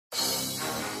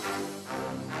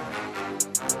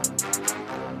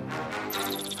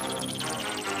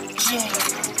Yo,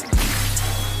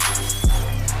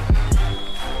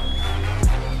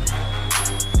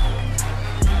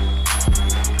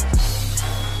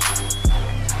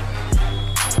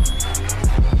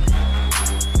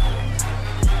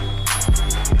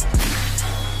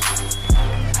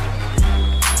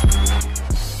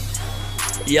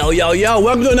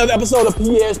 welcome to another episode of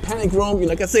Pierre's Panic Room.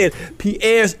 Like I said,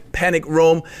 Pierre's Panic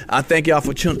Room. I thank y'all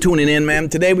for tuning in, man.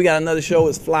 Today we got another show.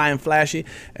 It's flying, flashy,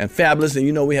 and fabulous. And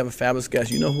you know we have a fabulous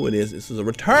guest. You know who it is. This is a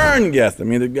return guest. I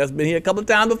mean, the guest's been here a couple of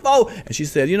times before. And she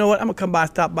said, you know what, I'm going to come by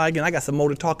and stop by again. I got some more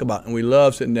to talk about. And we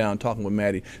love sitting down and talking with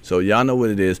Maddie. So y'all know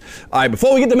what it is. All right,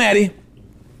 before we get to Maddie,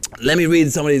 let me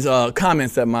read some of these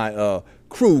comments that my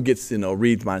crew gets,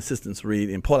 reads, my assistants read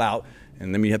and pull out.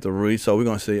 And then we have to read. So we're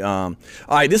going to see. All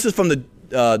right, this is from the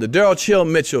Daryl Chill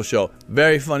Mitchell show.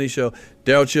 Very funny show.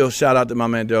 Daryl Chill, shout out to my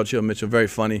man Daryl Chill Mitchell. Very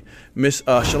funny. Miss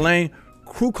Shalane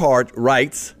Crewcard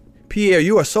writes, Pierre,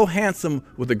 you are so handsome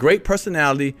with a great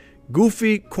personality,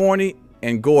 goofy, corny,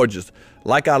 and gorgeous.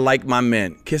 Like I like my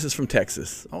men. Kisses from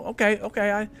Texas. Oh, okay.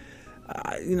 I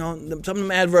some of them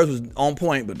adverbs was on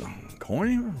point, but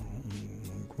corny?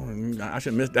 I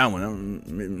should have missed that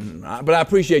one. But I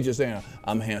appreciate you saying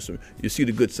I'm handsome. You see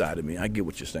the good side of me. I get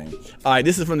what you're saying. All right,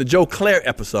 this is from the Joe Claire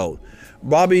episode.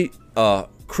 Bobby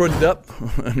Crudup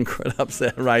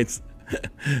writes,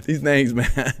 these names,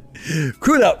 man.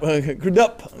 Crudup,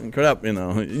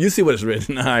 you see what it's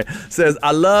written. All right, says,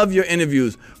 I love your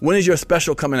interviews. When is your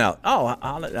special coming out? Oh,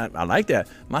 I like that.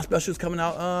 My special is coming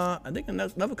out, I think in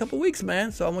another couple of weeks,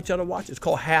 man. So I want y'all to watch it. It's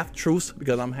called Half Truths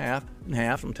because I'm half and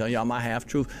half. I'm telling y'all my half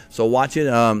truth. So watch it.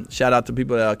 Shout out to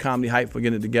people at Comedy Hype for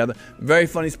getting it together. Very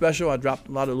funny special. I dropped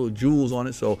a lot of little jewels on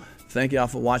it. So thank y'all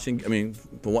for watching.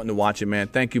 For wanting to watch it, man.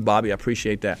 Thank you, Bobby. I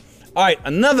appreciate that. All right,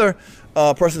 another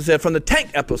person said from the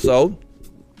Tank episode,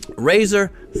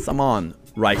 Razor Saman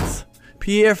writes,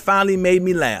 Pierre finally made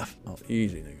me laugh. Oh,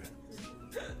 easy, nigga.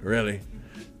 Really?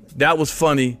 That was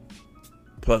funny,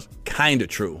 plus kind of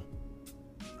true.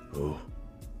 Ooh.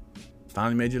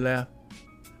 Finally made you laugh?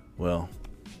 Well,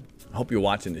 I hope you're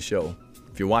watching the show.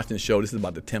 If you're watching the show, this is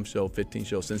about the 10th show, 15th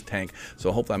show since Tank,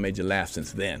 so hopefully I made you laugh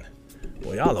since then.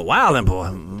 Boy, y'all are wildin',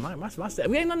 boy.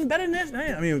 We ain't nothing better than this.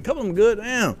 Damn. I mean, a couple of them good.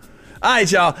 Damn. All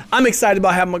right, y'all. I'm excited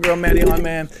about having my girl Maddie on,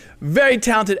 man. Very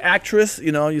talented actress.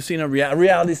 You've seen a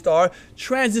reality star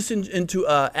transition into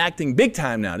acting big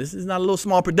time now. This is not a little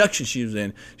small production she was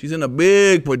in. She's in a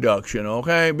big production,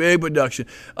 okay? Big production.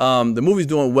 The movie's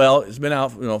doing well. It's been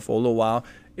out, for a little while.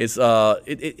 It's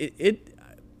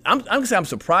I'm gonna say I'm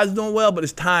surprised it's doing well, but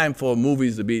it's time for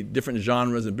movies to be different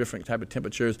genres and different type of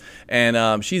temperatures.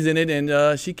 And she's in it,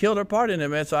 and she killed her part in it,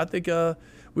 man. So I think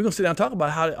we're gonna sit down and talk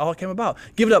about how it all came about.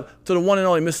 Give it up to the one and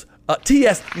only Miss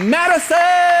T.S. Madison.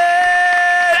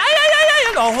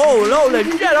 Oh, Lord,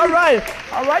 yeah, all right,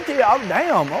 T. Oh,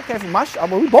 damn. Okay, from my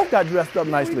we both got dressed up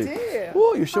nicely. We did.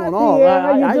 Ooh, you're showing off.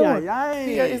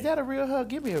 Tia, is that a real hug?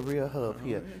 Give me a real hug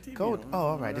here. Go. Oh,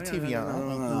 all right. The TV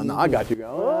on. No, I got you.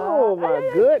 Oh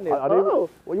my goodness. Well,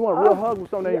 you want a real hug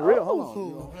with something that ain't real? Hold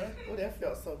on. Oh, that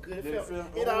felt so good.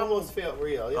 It almost felt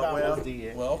real. It almost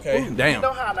did. Well, okay. Damn. You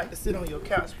know how I like to sit on your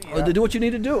couch, Pierre? Do what you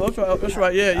need to do. That's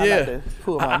right. Yeah. I like to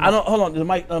pull my I don't. Hold on.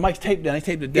 The mic's taped down. He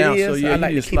taped it down. So yeah, I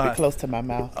like to keep it close to my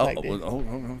mouth. Like this.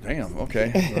 Damn. Okay.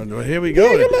 Well, here we go.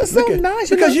 Yeah, you look so nice.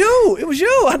 Because it was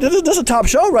you. This is a top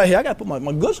show right here. I got to put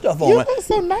my good stuff on. You look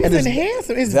so nice and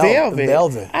handsome. It's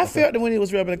velvet. I felt it when it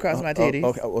was rubbing across my titties.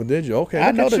 Okay. Oh, did you? Okay.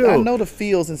 I know the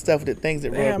feels and stuff, the things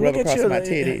that rub across my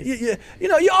titties. Yeah.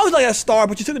 You always like that star,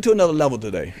 but you took it to another level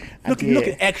today.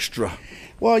 Looking extra.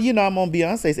 Well, I'm on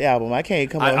Beyonce's album. I can't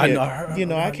come on here.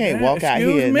 I can't walk out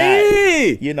here and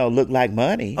not, look like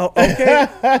money. Oh, okay.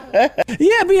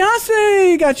 Yeah,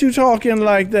 Beyonce got you talking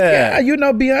like that. Yeah,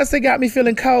 Beyonce got me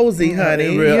feeling cozy,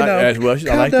 honey.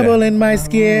 Comfortable in my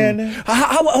skin.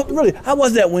 How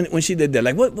was that when she did that?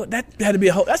 Like, what that had to be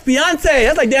that's Beyonce.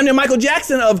 That's like damn near Michael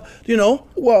Jackson of.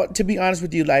 Well, to be honest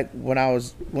with you, like when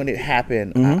it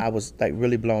happened, I was like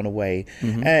really blown away,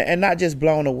 and not just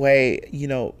blown away,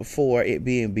 for it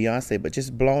being Beyonce, but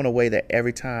just blown away that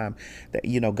every time that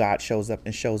God shows up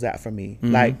and shows out for me,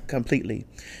 like completely.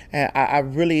 And I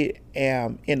really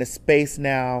am in a space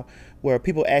now where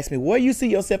people ask me, where you see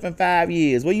yourself in 5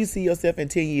 years? Where you see yourself in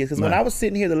 10 years? Because when I was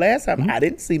sitting here the last time, I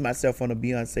didn't see myself on a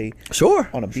Beyonce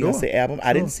album.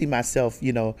 I didn't see myself,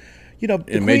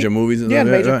 in major movies and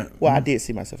right. Well, I did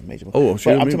see myself in major movies.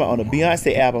 But I'm talking about on a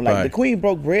Beyonce album. Like, the Queen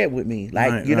broke bread with me.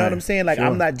 Like, you know what I'm saying? Like,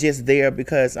 I'm not just there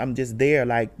because I'm just there.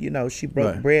 Like, she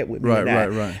broke bread with me.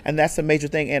 Right. And that's a major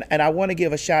thing. And I want to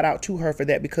give a shout out to her for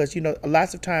that because,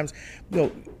 lots of times,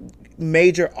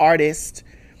 major artists,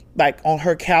 like on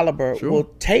her caliber, will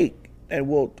take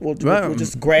we'll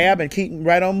just grab and keep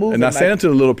right on moving. And not saying to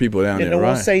the little people down there, and they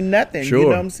right? won't say nothing. Sure. You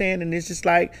know what I'm saying? And it's just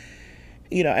like,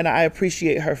 you know, and I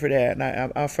appreciate her for that,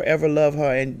 and I'll forever love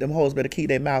her. And them hoes better keep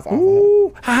their mouth off of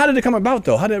her. How did it come about,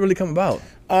 though? How did it really come about?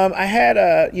 I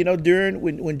had you know, during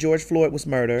when George Floyd was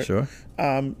murdered, Sure.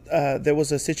 there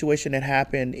was a situation that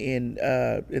happened in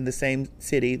the same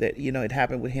city that, you know, it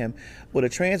happened with him, with a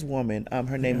trans woman.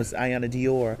 Her name was Ayanna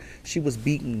Dior. She was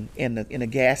beaten in a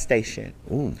gas station.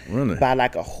 Ooh, really? By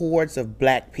like a hordes of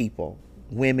black people,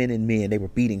 women and men. They were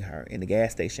beating her in the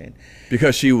gas station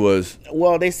Because she was.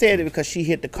 well, they said it because she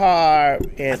hit the car.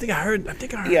 And I think I heard.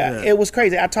 yeah, that. it was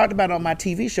crazy. I talked about it on my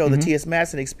TV show, the T.S.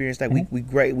 Madison Experience. Like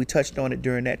we touched on it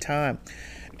during that time,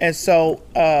 and so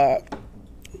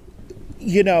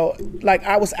you know, like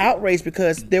I was outraged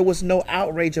because there was no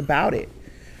outrage about it,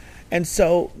 and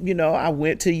so you know, I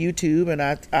went to YouTube and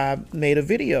I made a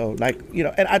video, like, you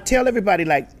know, and I tell everybody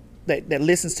like that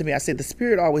listens to me. I said the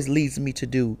Spirit always leads me to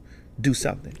do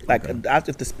something. Like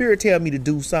if the Spirit tell me to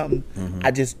do something,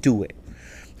 I just do it.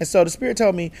 And so the Spirit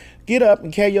told me, get up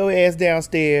and carry your ass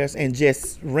downstairs and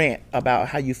just rant about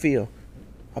how you feel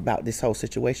about this whole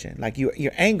situation. Like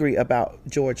you're angry about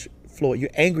George Floyd.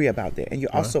 You're angry about that, and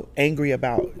you're also angry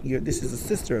about this is a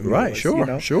sister of yours. Right, sure, you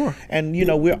know? sure. And you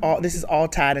know, this is all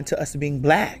tied into us being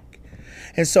black.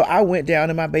 And so I went down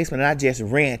in my basement and I just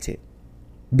ranted.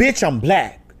 Bitch, I'm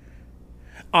black.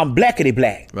 I'm blackity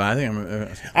black. Right, I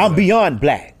think I'm beyond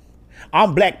black.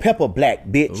 I'm black pepper black,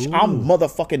 bitch. Ooh. I'm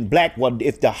motherfucking black. Well,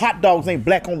 if the hot dogs ain't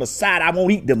black on the side, I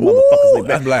won't eat them motherfuckers. They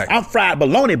that's black. I'm fried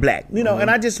bologna black. You know, and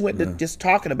I just went to just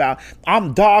talking about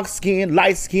I'm dark skin,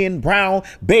 light skin, brown,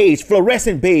 beige,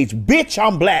 fluorescent beige. Bitch,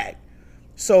 I'm black.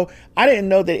 So I didn't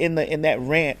know that in that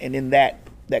rant and in that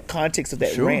context of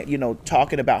that rant, you know,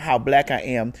 talking about how black I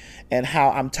am and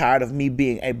how I'm tired of me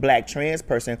being a black trans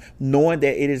person, knowing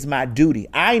that it is my duty.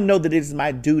 I know that it is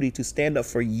my duty to stand up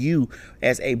for you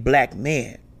as a black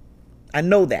man. I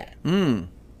know that.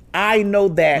 I know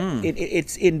that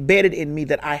it's embedded in me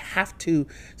that I have to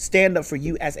stand up for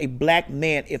you as a black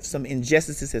man if some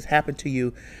injustices has happened to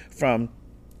you from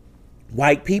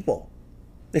white people.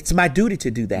 It's my duty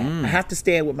to do that. I have to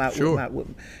stand with my,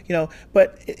 you know,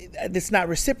 but it's not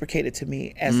reciprocated to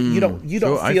me as you don't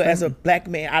feel as a black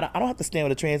man. I don't have to stand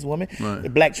with a trans woman, a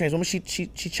black trans woman. She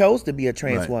chose to be a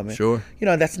trans woman. Sure. You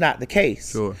know, that's not the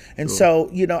case. And so,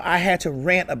 you know, I had to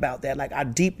rant about that. Like I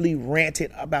deeply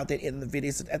ranted about that in the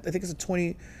video. I think it's a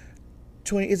 20,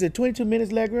 is it 22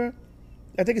 minutes, Legra?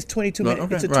 I think it's 22 minutes.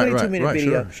 Okay. It's a 22 minute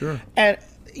video. Sure. And,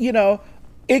 you know,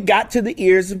 it got to the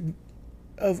ears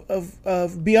of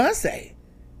Beyonce,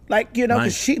 like, you know,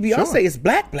 because Beyonce is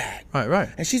black, right,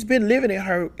 and she's been living in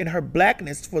her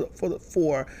blackness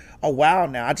for a while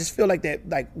now. I just feel like that,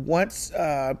 like once,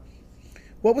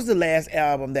 what was the last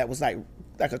album that was like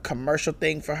a commercial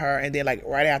thing for her, and then like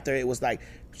right after it was like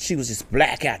she was just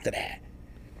black after that.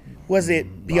 Was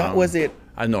it Beyonce? Was it?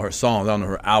 I know her songs. I don't know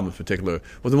her albums in particular.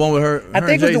 Was the one with her? I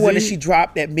think it was the one that she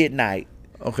dropped at midnight.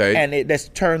 Okay. And that's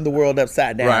turned the world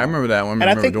upside down. Right, I remember that one. And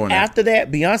I think after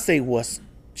that, Beyonce was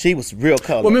real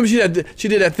colored. Well, remember she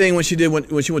did that thing when she went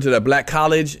to that black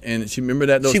college, and she remember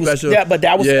that special. Yeah, but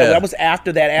that was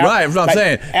after that album. Right, that's what I'm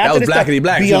saying. That was blackity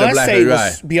black.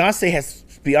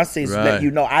 Beyonce's let you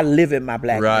know I live in my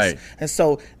blackness. Right. And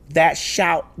so that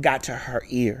shout got to her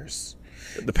ears.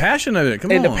 The passion of it, come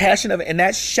on. And the passion of it, and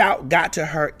that shout got to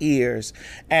her ears.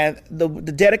 And the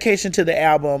dedication to the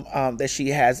album that she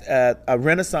has, a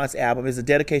Renaissance album, is a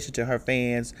dedication to her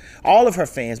fans, all of her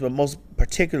fans, but most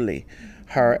particularly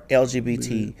her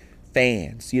LGBT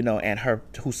fans, you know, and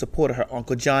who supported her,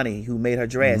 Uncle Johnny, who made her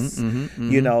dress.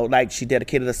 You know, like she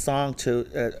dedicated a song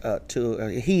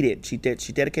to Heated. She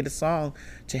dedicated a song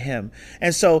to him.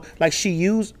 And so, like, she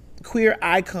used queer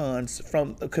icons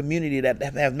from a community that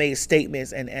have made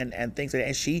statements and things like that.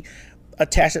 And she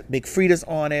attached Big Frida's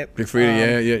on it. Big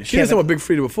Frida, yeah. She did something with Big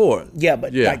Frida before. Yeah,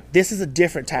 but like this is a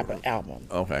different type of album.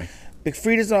 Okay. Big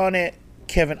Frida's on it.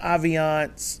 Kevin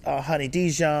Aviance, Honey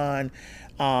Dijon,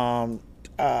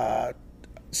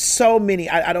 so many.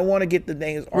 I don't want to get the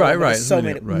names right. So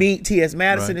many. Right. Me, T.S.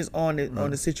 Madison is on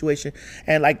the situation,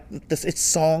 and like it's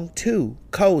song 2,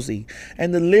 Cozy,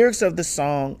 and the lyrics of the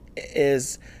song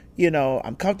is, you know,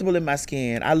 I'm comfortable in my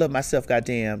skin. I love myself,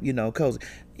 goddamn. You know, cozy.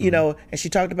 You know, and she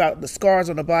talked about the scars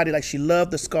on the body. Like she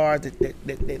loved the scars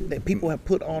that people have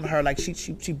put on her. Like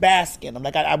she bask in them.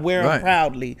 Like I wear them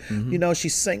proudly. You know, she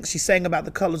sang about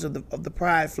the colors of the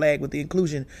pride flag with the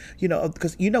inclusion. You know,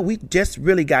 because you know we just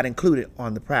really got included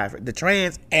on the pride, the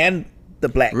trans and the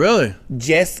black. Really?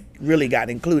 Just really got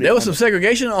included. There was some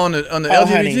segregation on the LGBT.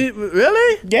 Honey.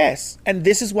 Really? Yes, and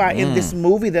this is why in this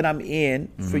movie that I'm in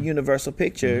for Universal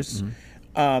Pictures,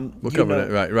 We'll cover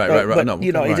that. Right. But No,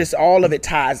 you know, right. it just all of it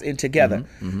ties in together.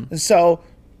 And so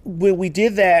when we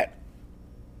did that,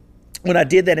 when I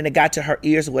did that and it got to her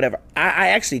ears or whatever, I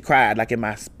actually cried like in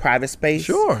my private space.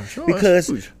 Sure. Because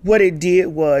That's huge. what it did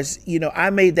was, you know, I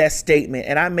made that statement,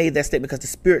 and I made that statement because the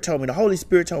Spirit told me, the Holy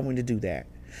Spirit told me to do that.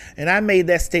 And I made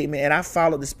that statement, and I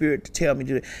followed the Spirit to tell me to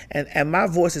do it. And my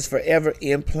voice is forever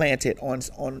implanted on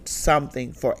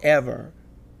something forever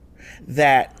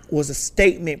that was a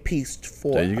statement piece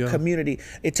for There you a go. community.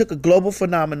 It took a global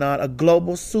phenomenon, a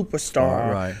global superstar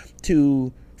All right.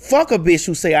 to fuck a bitch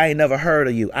who say I ain't never heard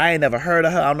of you. I ain't never heard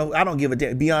of her. I don't give a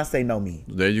damn. Beyonce know me.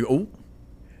 There you go. Ooh.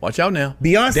 Watch out now.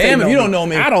 Beyonce Damn, know if you me. don't know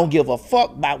me. I don't give a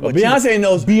fuck about what Beyonce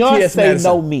knows T.S. Beyonce Madison.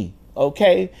 know me.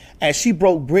 Okay, and she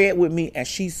broke bread with me, and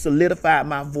she solidified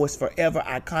my voice forever,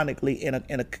 iconically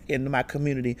in my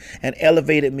community, and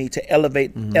elevated me to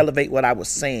elevate what I was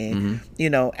saying, you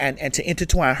know, and to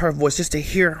intertwine her voice, just to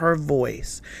hear her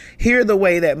voice, hear the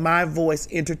way that my voice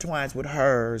intertwines with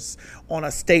hers on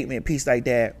a statement piece like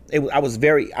that. I was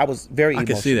very I emotional.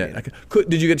 can see that.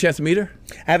 Did you get a chance to meet her?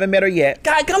 I haven't met her yet.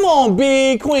 God, come on,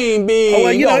 B, Queen B. Oh,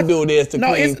 well, you know, don't do this to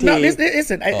Queen T.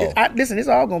 Listen, Oh. listen, it's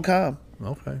all gonna come.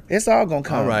 Okay. It's all gonna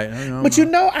come. All right. I know. But you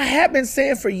know, I have been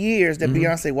saying for years that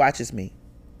Beyonce watches me.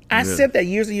 I Really? said that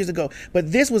years and years ago,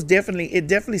 but this was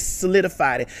definitely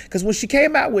solidified it. Because when she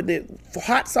came out with the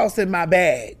hot sauce in my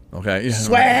bag, Okay. Yeah,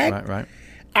 swag, Right.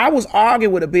 I was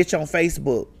arguing with a bitch on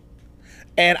Facebook,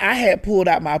 and I had pulled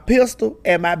out my pistol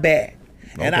and my bag.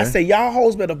 And I Okay. said, y'all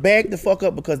hoes better bag the fuck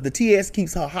up because the TS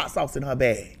keeps her hot sauce in her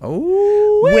bag.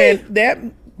 Oh. When that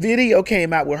video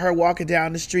came out with her walking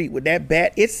down the street with that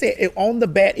bat, on the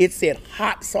bat it said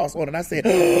hot sauce on it. I said,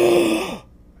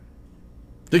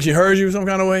 Did she heard you some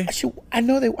kind of way? I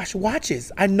know that she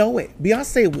watches. I know it.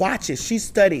 Beyonce watches. She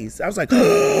studies. I was like,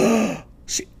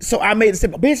 so I made it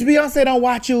simple. Bitch, Beyonce don't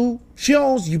watch you. She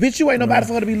owns you. Bitch, you ain't nobody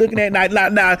for her to be looking at.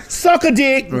 Nah, suck a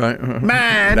dick. Right.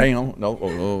 Mine. Damn. No.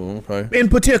 Oh, okay. In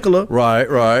particular. Right.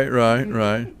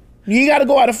 You ain't got to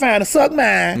go out and find a suck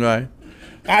mine. Right.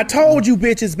 I told you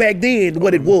bitches back then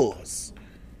what it was.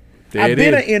 There I've it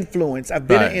been is. an influence. I've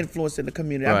been Right. an influence in the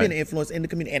community. I've Right. been an influence in the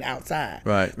community and outside.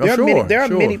 Right. Oh, There are sure, many. There are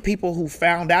sure. many people who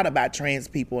found out about trans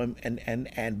people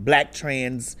and black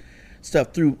trans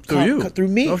stuff through you. through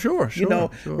me. Oh, sure, You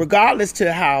know, sure. regardless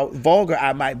to how vulgar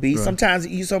I might be, sometimes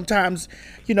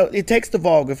you know it takes the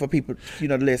vulgar for people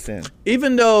to listen.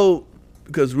 Even though,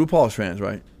 because RuPaul's trans,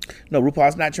 right? No,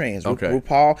 RuPaul's not trans. Okay.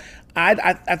 RuPaul, I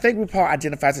think RuPaul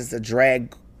identifies as a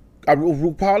drag.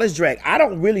 RuPaul is drag. I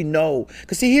don't really know.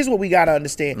 Because see, here's what we got to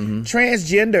understand.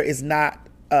 Transgender is not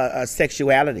a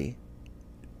sexuality.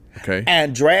 Okay.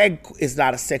 And drag is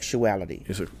not a sexuality.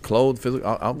 It's a clothed physical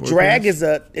outward. Drag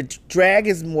appearance? drag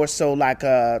is more so like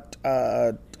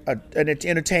an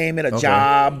entertainment, a Okay.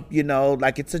 job,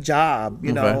 like it's a job,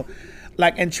 you know.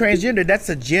 Like, and transgender, that's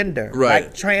a gender. Right.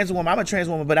 Like trans woman, I'm a trans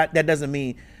woman, but that doesn't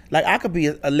mean, like I could be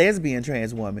a lesbian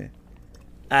trans woman.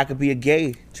 I could be a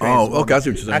gay trans woman. okay, I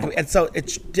see what you're saying. And so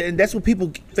and that's what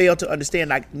people fail to understand.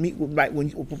 Like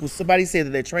when somebody says that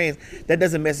they're trans, that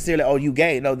doesn't necessarily, oh, you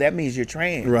gay. No, that means you're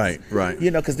trans. Right.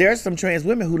 You know, because there are some trans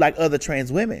women who like other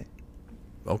trans women.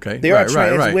 Okay. There are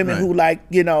trans women right. who like,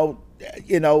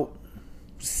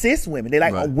 cis women. They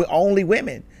like only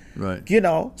women. Right. You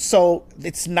know, so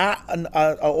it's not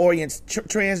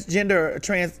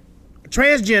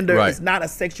transgender Right. is not a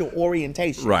sexual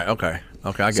orientation. Right. Okay.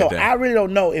 I get So that. I really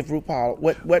don't know if RuPaul,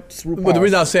 what's RuPaul. But the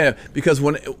reason I was saying, because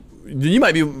when you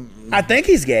might be I think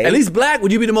he's gay. at least black,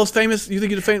 would you be the most famous? You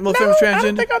think you're the most famous transgender? I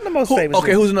don't think I'm the most famous.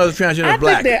 Okay, who's another transgender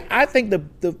black? I think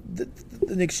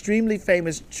an extremely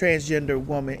famous transgender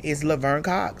woman is Laverne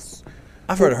Cox.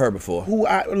 I've heard of her before.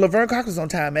 Laverne Cox was on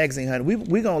Time Magazine, honey.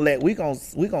 We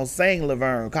gonna sing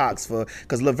Laverne Cox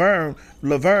because Laverne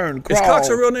Is Cox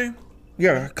her real name?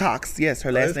 Yeah, Cox. Yes,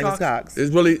 her last name is Cox.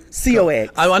 It's really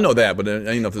C-O-X. I know that, but I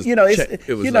didn't know if it's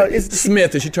it was like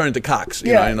Smith and she turned into Cox. I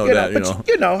didn't know that.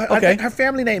 But I think her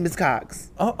family name is Cox.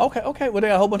 Oh, okay. Well, they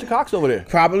got a whole bunch of Cox over there.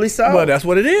 Probably so. Well, that's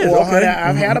what it is. Well, Okay.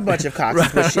 I've had a bunch of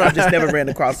Coxes, but I've just never ran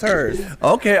across hers.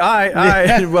 Okay, all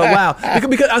right. Well, wow.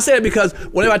 Because I say it because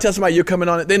whenever I tell somebody you're coming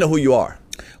on it, they know who you are.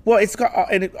 Well,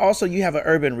 also you have an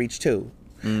urban reach too.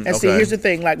 And see, here's the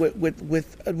thing: like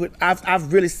with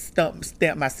I've really stamped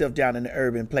myself down in the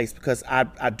urban place because I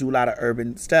do a lot of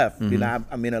urban stuff. You know,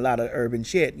 I'm in a lot of urban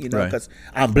shit. You know, because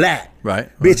I'm black. Right.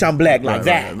 Bitch, I'm black like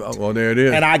that. Right. Well, there it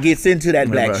is. And I gets into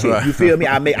that black shit. Right. You feel me?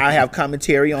 I have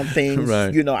commentary on things.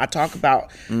 Right. You know, I talk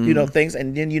about things,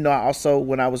 and then I also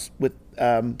when I was with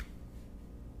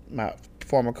my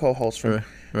former co-host from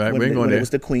Right. when, We ain't going when there. it was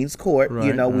the Queen's Court.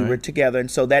 Right, We were right. together,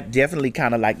 and so that definitely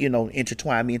kind of like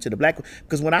intertwined me into the black.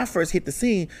 Because when I first hit the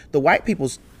scene, the white people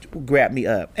grabbed me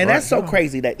up, and that's so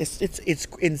crazy that it's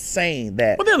insane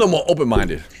that But they're a little more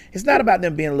open-minded. it's not about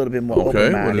them being a little bit more Okay,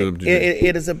 open-minded. what is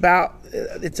It is about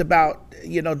it's about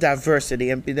diversity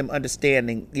and them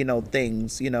understanding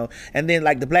things, and then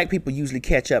like the black people usually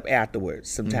catch up afterwards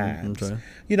sometimes. okay.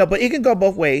 But it can go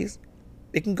both ways.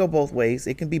 It can go both ways.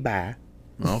 It can be bi.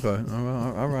 Okay.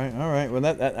 All right. Well,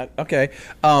 that okay.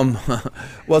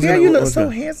 Well, Yeah, you look so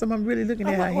handsome. I'm really looking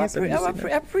at how handsome you I look.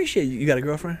 appreciate you. You got a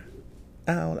girlfriend?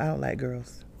 I don't like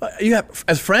girls. You have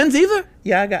as friends either?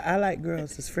 Yeah, I like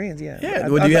girls as friends. Yeah. Yeah, I,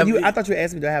 well, I, do you thought have- I thought you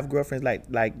asked me, do I have girlfriends like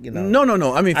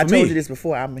No. I mean, for I me, told you this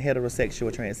before. I'm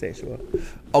heterosexual, transsexual.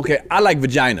 okay, I like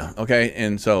vagina. Okay,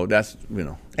 and so that's Ain't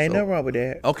so- nothing wrong with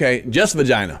that. Okay, just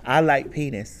vagina. I like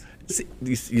penis. See,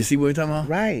 you see what we're talking about?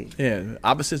 Right. Yeah,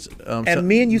 opposites. And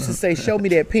men used to say, "Show me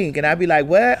that pink," and I'd be like,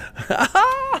 "What?"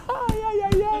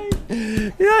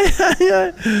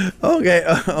 Yeah.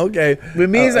 Okay.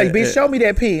 When men's like, "Bitch, show me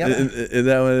that pink." I'm like, Is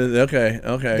that what it is?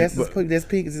 Okay. that's But, as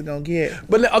pink as it's gonna get.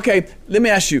 okay, let me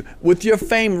ask you. With your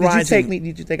fame Did you rising, take me?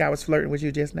 Did you think I was flirting with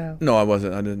you just now? No, I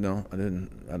wasn't. I didn't know. I didn't.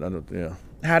 I don't. Yeah.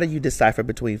 How do you decipher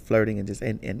between flirting and just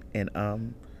and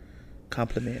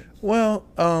compliment? Well,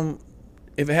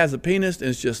 if it has a penis,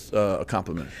 it's just a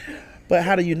compliment. But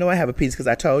how do you know I have a penis? Because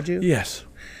I told you. Yes.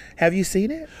 Have you seen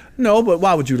it? No, but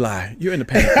why would you lie? You're in the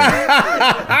panic.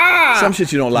 Some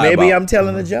shit you don't lie Maybe about. I'm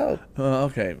telling a joke.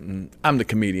 Okay. I'm the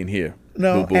comedian here.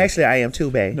 No, Boo-boo. actually, I am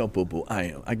too, babe. No, boo-boo. I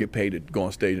am. I get paid to go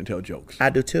on stage and tell jokes. I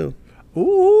do too.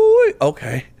 Ooh.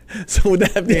 Okay. So with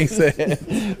that being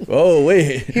said, oh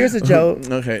wait. Here's a joke.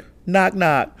 Okay. Knock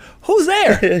knock. Who's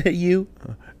there? You.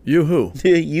 You who?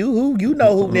 You who? You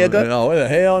know who, nigga. No, what the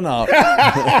hell no.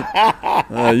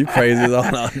 You crazy as all.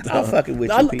 I'm fucking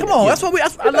with you, Come Peter. on, Yeah. that's what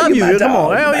I You know, love you you. my Come on,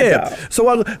 dog, hell you my yeah. dog. So,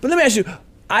 but let me ask you.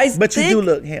 But you do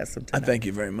look handsome I tonight. thank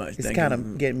you very much. It's Thank kind you.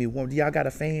 of getting me warm. Do y'all got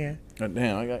a fan?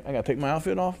 Damn, I got to take my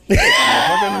outfit off.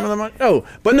 No,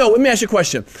 but no. Let me ask you a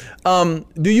question.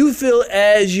 Do you feel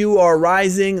as you are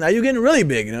rising? Now you're getting really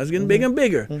big. It's getting bigger and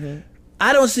bigger.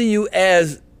 I don't see you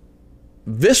as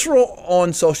visceral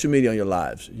on social media on your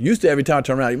lives. Used to every time I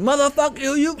turn around, you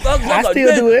motherfucker, you fuck. I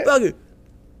still do it. Fuck it.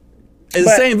 Is the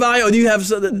But- same value, or do you have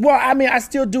something? Well, I mean, I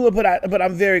still do it, but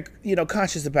I'm very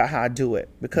conscious about how I do it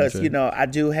because Okay. I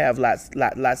do have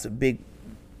lots of big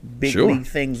Sure. league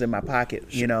things in my pocket,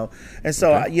 and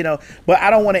so but I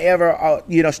don't want to ever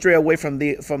stray away from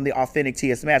the authentic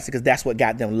T.S. Madison because that's what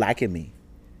got them liking me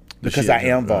because I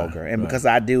am vulgar and because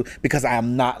I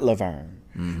am not Laverne.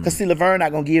 Because see, Laverne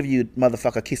not gonna give you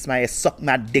motherfucker kiss my ass, suck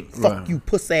my dick, fuck Right. you,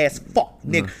 pussy ass, fuck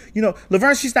nigga.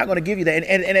 Laverne, she's not gonna give you that.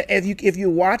 And if you're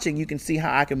watching, you can see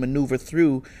how I can maneuver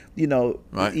through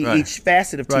Right. each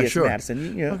facet of Right, T.S. sure.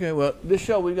 Madison. Okay, well, this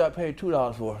show we got paid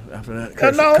 $2 for after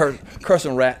that. No.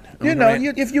 Cursing rat.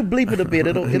 If you bleep it a bit,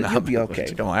 you'll be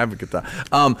okay. Come on, advocate that.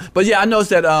 But yeah, I noticed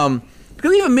that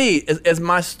because even me, as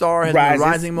my star has Rises. been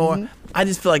rising more, I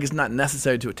just feel like it's not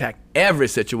necessary to attack every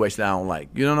situation I don't like.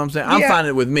 You know what I'm saying? I'm Yeah.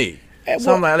 finding it with me. So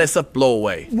well- I'm like, let stuff blow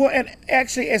away. Well, and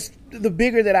actually, as the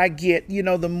bigger that I get,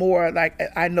 the more like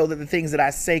I know that the things that I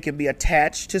say can be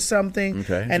attached to something,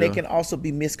 Okay, and sure. it can also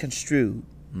be misconstrued.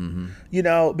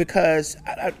 Because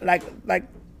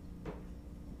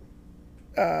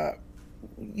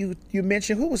you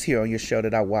mentioned who was here on your show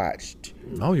that I watched.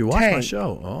 Oh, you watched my Tank.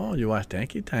 show. Oh, you watched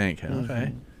Tanky Tank.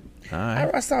 Okay. All right.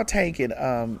 I saw Tank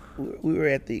and we were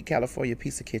at the California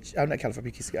Pizza Kitchen. I'm not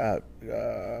California Pizza.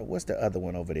 What's the other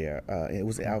one over there? I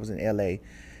was in L.A.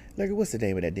 Look, what's the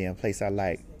name of that damn place I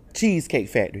like? Cheesecake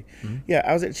Factory. Yeah,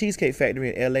 I was at Cheesecake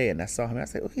Factory in L.A. and I saw him. I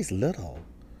said, "Oh, he's little."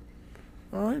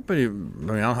 All right, but I don't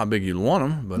know how big you want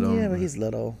him, but Yeah, but he's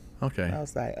little. okay. I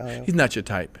was like, He's not your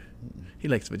type. He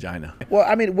likes vagina. well,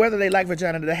 I mean, whether they like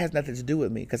vagina, that has nothing to do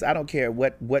with me because I don't care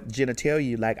what genitalia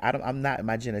you like. I'm not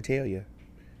my genitalia.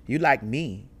 You like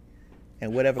me,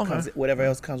 and whatever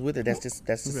else comes with it. That's just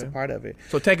a part of it.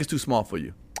 So Tank is too small for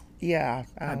you. Yeah.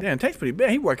 Damn, Tank's pretty big.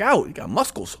 He work out. He got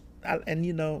muscles. I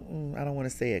don't want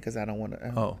to say it because I don't want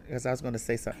to. Oh. Because I was going to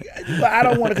say something, but I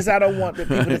don't want to because I don't want the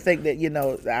people to think that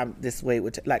I'm this way.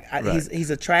 Right. He's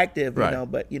attractive, Right.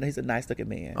 but he's a nice looking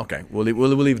man. Okay, we'll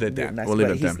leave it at that. Nice, We'll leave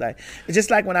but it at he's that. like it's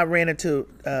just like when I ran into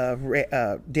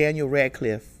Daniel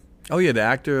Radcliffe, Oh yeah, the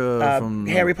actor from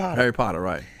Harry Potter. Harry Potter,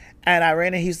 right? and I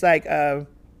ran and he's like,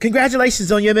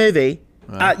 "Congratulations on your movie.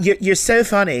 You're so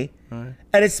funny, Right.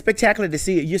 and it's spectacular to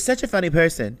see you. You're such a funny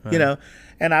person,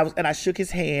 And I shook his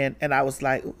hand, and I was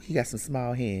like, "Ooh, he got some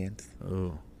small hands."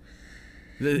 Oh.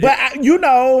 But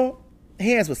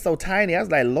hands was so tiny. I was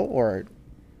like, Lord.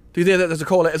 Do you think that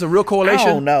it's a real correlation?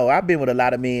 I don't know. I've been with a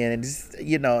lot of men, and just,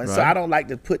 and so Right. I don't like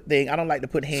to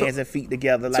put hands and feet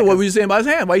together. Like So what were you saying about his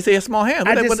hand? Why you say a small hand?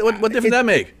 What difference does that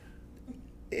make?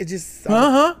 It just.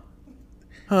 Huh?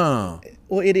 Well,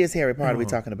 it is Harry Potter we're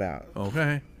talking about.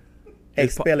 Okay.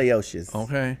 Expelliarmus.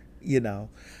 Okay.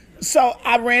 So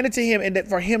I ran into him, and that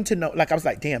for him to know, like I was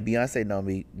like, damn, Beyonce know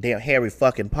me. Damn, Harry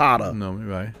fucking Potter. No,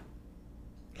 right.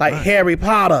 Like Harry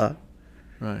Potter.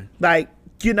 Right. Like,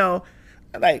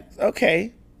 like,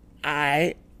 okay,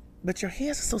 but your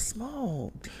hands are so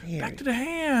small. Harry. Back to the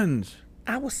hands.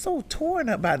 I was so torn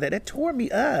up by that. That tore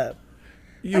me up.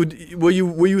 Were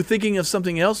you thinking of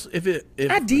something else? If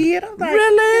I did. I'm like,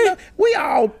 really? We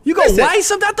all. You go white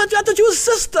something? I thought you was a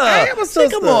sister. I am a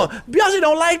sister. Come on, Beyonce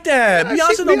don't like that.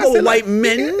 Beyonce don't go with white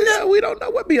men. Yeah, we don't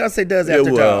know what Beyonce does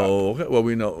after dark. Well,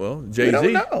 we know. Well, Jay-Z. We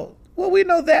don't know. Well, we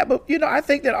know that, but I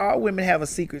think that all women have a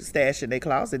secret stash in their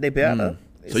closet. They better.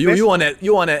 So you on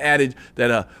that adage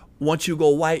that once you go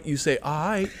white, you say all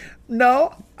right.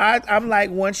 No, I'm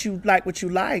like, once you like what you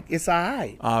like, it's all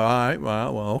right. All right.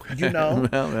 Well, okay.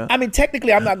 Well. I mean,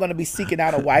 technically, I'm not going to be seeking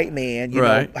out a white man.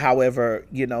 Right. However,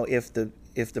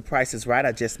 if the price is right,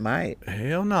 I just might.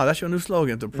 Hell no, that's your new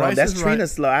slogan. The price that's is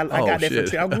Trina's right. slogan. I got that from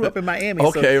Trina. I grew up in Miami.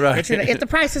 Okay, so, right. And Trina, if the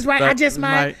price is right, I just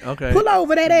might. Okay. Pull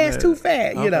over, that ass too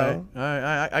fat. Okay. All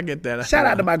right, I get that. Shout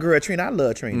out to my girl Trina. I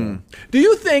love Trina. Do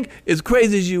you think, as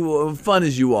crazy as fun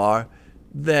as you are,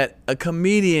 that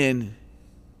comedians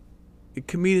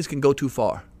can go too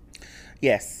far?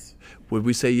 Yes. Would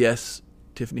we say yes,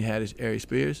 Tiffany Haddish, Ari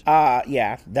Spears?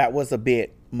 Yeah, that was a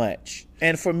bit much.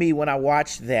 And for me, when I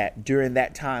watched that during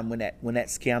that time when that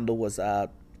scandal was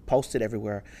posted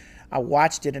everywhere, I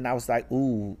watched it and I was like,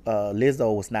 ooh,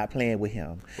 Lizzo was not playing with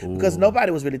him. Because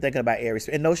nobody was really thinking about Ari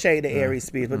Spears. And no shade to Ari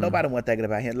Spears, but nobody was thinking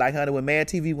about him. Like, honey, when Mad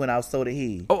TV went out, so did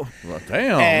he. Oh, well,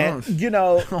 damn. And,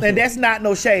 and that's not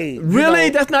no shade.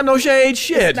 Really? That's not no shade?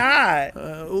 Shit. It's not.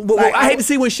 I hate to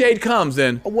see when shade comes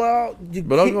then. Well,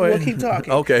 we'll keep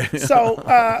talking. Okay. So,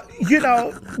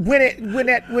 when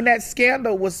that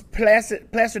scandal was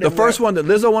plastered the first one, the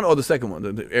Lizzo one, or the second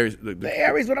one, the Aries? The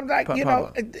Aries, but I'm like,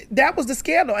 that was the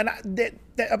scandal, and that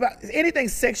about anything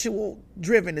sexual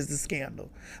driven is the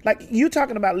scandal. Like, you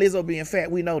talking about Lizzo being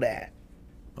fat, we know that.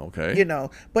 Okay.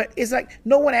 But it's like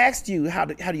no one asked you how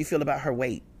do you feel about her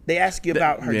weight. They asked you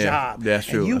about her job. That's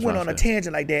true. And you went on a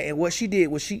tangent like that, and what she did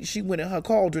was she went in her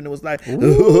cauldron and was like, and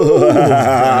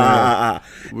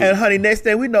honey, next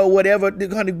thing we know, whatever,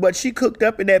 honey, what she cooked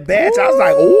up in that batch, I was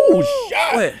like, oh,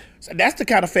 shit. So that's the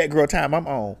kind of fat girl time I'm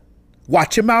on.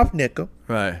 Watch your mouth, nigga.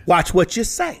 Right. Watch what you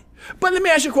say. But let me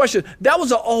ask you a question. That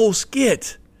was an old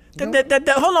skit. Hold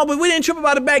on, but we didn't trip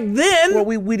about it back then. Well,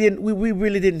 we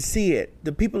really didn't see it.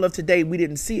 The people of today, we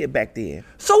didn't see it back then.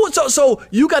 So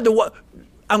you got the what?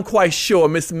 I'm quite sure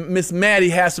Miss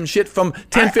Maddie has some shit from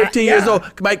 10, 15 years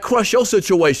old might crush your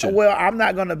situation. Well, I'm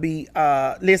not gonna be.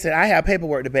 Listen, I have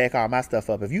paperwork to back all my stuff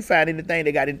up. If you find anything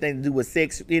that got anything to do with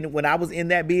sex, when I was in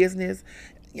that business,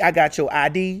 I got your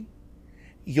ID,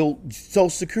 your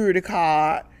Social Security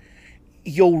card,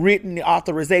 your written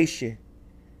authorization,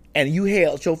 and you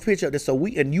held your picture up there,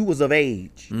 and you was of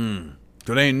age.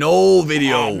 So there ain't no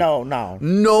video. No.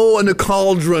 No in the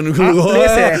cauldron.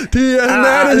 Listen,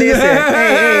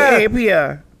 hey,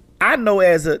 Pierre. I know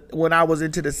when I was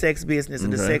into the sex business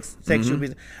and the sexual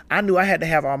business, I knew I had to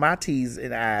have all my T's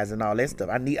and I's and all that stuff.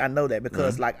 I know that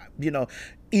because,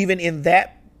 even in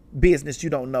that business, you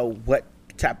don't know what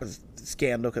type of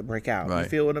scandal could break out. Right. You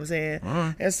feel what I'm saying?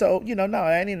 Right. And so, no,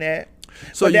 I ain't in that.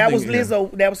 So but that was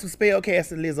Lizzo. That was some spell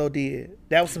casting Lizzo did.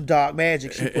 That was some dark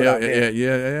magic she put out there.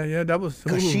 Yeah. That was.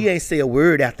 Because she ain't say a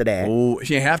word after that. Oh,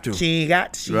 she ain't have to. She ain't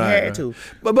got. She had to.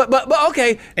 But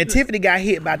okay. And Tiffany got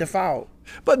hit by default.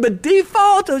 But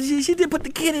default, she did put the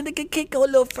kid in the kick, go a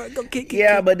little further, go kick.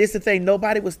 Yeah, but this is the thing.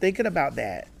 Nobody was thinking about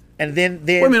that. And then what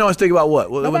do you mean? I was thinking about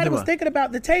what? Nobody was thinking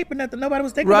about the tape or nothing. Nobody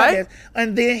was thinking about that.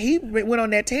 And then he went on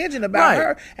that tangent about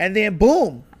her, and then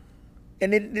boom,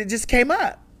 and it just came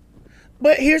up.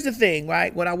 But here's the thing,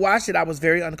 right? When I watched it, I was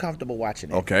very uncomfortable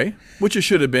watching it. Okay, which it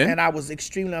should have been. And I was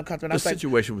extremely uncomfortable. The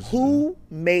situation was. Who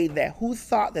made that? Who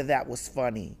thought that was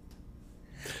funny?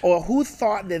 Or who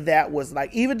thought that was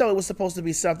like, even though it was supposed to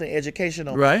be something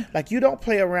educational, right? Like, you don't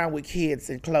play around with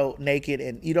kids and naked,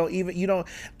 and you don't.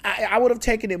 I would have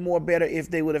taken it more better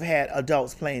if they would have had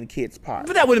adults playing kids' parts.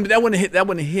 But that wouldn't hit.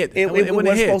 It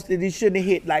wasn't supposed to. It shouldn't have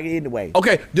hit like anyway.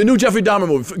 Okay, the new Jeffrey Dahmer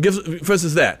movie. For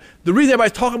instance, that the reason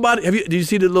everybody's talking about it. Did you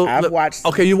see the little? I've watched.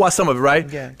 Okay, you watched some of it, right?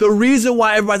 Yeah. The reason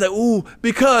why everybody's like, ooh,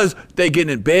 because they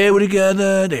getting in bed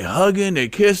together, they hugging, they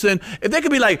kissing. If they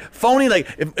could be like phony, like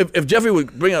if Jeffrey would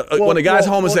bring when the guy's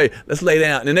home and say, let's lay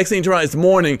down. And the next thing you turn around, it's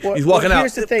morning. He's walking out.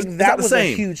 Here's the thing. That was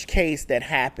a huge case that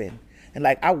happened. And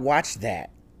like, I watched that.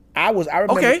 I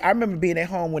remember being at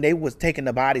home when they was taking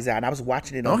the bodies out, and I was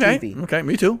watching it on TV. Okay,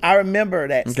 me too. I remember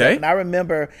that stuff, and I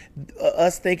remember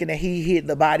us thinking that he hid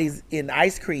the bodies in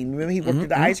ice cream. Remember, he worked at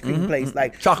the ice cream place,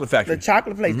 like chocolate factory, the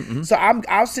chocolate place. So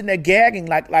I was sitting there gagging,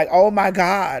 like, oh my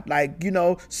God, like, you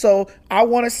know. So I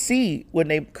want to see when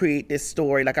they create this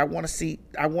story. Like, I want to see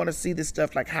this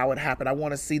stuff, like how it happened. I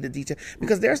want to see the detail,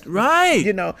 because there's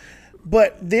you know.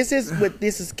 But this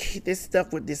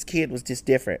stuff with this kid was just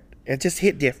different. It just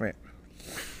hit different.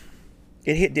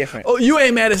 It hit different. Oh, you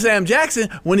ain't mad at Sam Jackson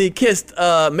when he kissed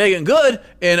Megan Good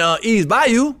in Eve's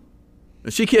Bayou.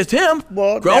 She kissed him.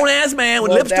 Well, grown-ass man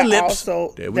with lips to lips.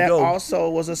 That also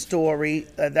was a story.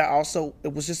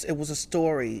 It was a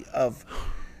story of,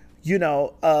 you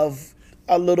know, of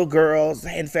a little girl's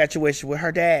infatuation with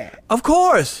her dad. Of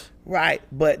course. Right.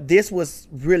 But this was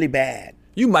really bad.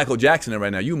 You Michael Jackson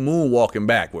right now. You moonwalking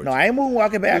backwards. No, I ain't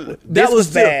moonwalking backwards. This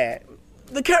was bad.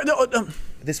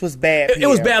 This was bad. It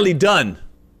was badly done.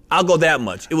 I'll go that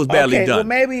much. It was badly done. Well,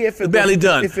 maybe if it was badly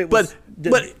done, if it was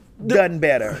done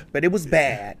better, but it was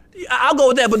bad. I'll go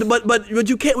with that, but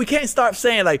you can't. We can't start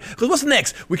saying like, because what's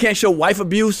next? We can't show wife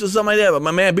abuse or something like that. But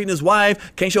my man beating his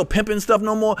wife, can't show pimping stuff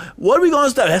no more. What are we gonna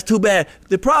start? That's too bad.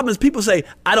 The problem is people say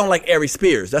I don't like Ari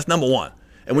Spears. That's number one.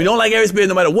 And we don't like Ari Spears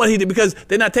no matter what he did, because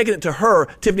they're not taking it to her.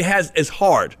 Tiffany Haddish is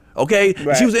hard, okay?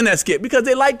 Right. She was in that skit because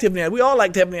they like Tiffany Haddish. We all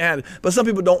like Tiffany Haddish, but some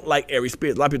people don't like Ari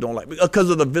Spears. A lot of people don't like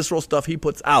because of the visceral stuff he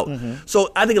puts out.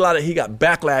 So I think he got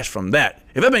backlash from that.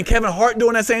 If it had been Kevin Hart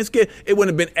doing that same skit, it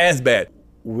wouldn't have been as bad.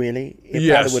 Really? It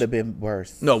probably would have been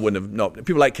worse. No, it wouldn't have. No,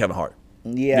 people like Kevin Hart.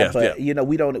 You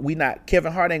know,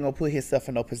 Kevin Hart ain't gonna put himself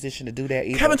in no position to do that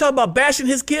either. Kevin talked about bashing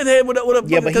his kid's head with a but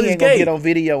he ain't gonna get on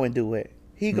video and do it.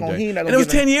 He not gonna. And it was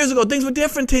 10 years ago. Things were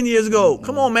different 10 years ago.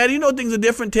 Come on, man. You know things are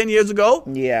different 10 years ago.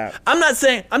 Yeah. I'm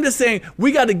just saying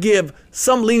we got to give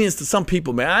some lenience to some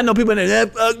people, man. I know people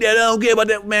that I don't care about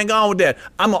that, man. Go on with that.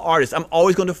 I'm an artist. I'm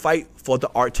always going to fight for the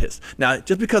artist. Now,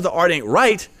 just because the art ain't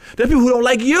right, there's people who don't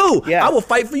like you. Yeah. I will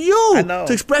fight for you to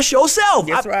express yourself.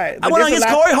 That's right. I went against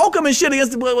Corey Holcomb and shit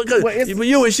for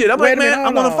you and shit. I'm like, man,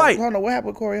 I'm going to fight. I don't know what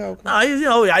happened with Corey Holcomb. Nah, you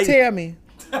know, tell me.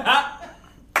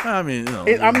 I mean, you know,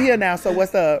 I'm here now. So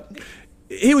what's up?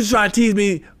 He was trying to tease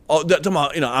me, talking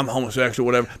about, you know, I'm homosexual,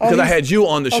 whatever, because I had you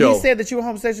on the show. He said that you were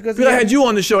homosexual because I had you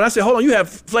on the show. And I said, hold on, you have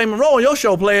Flame Monroe on your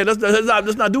show, player.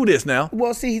 Let's not do this now.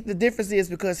 Well, see, the difference is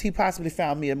because he possibly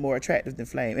found me more attractive than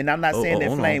Flame, and I'm not saying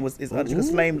that Flame is because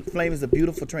Flame is a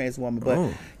beautiful trans woman,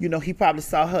 but you know, he probably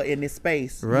saw her in this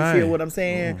space. Right. You feel what I'm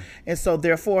saying? And so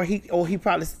therefore, he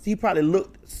probably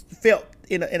felt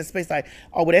in a space like,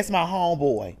 oh, well, that's my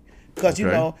homeboy, because you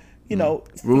know.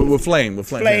 With Flame.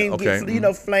 Okay. You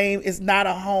know, Flame is not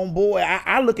a homeboy.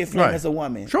 I look at Flame as a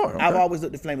woman. Sure. Okay. I've always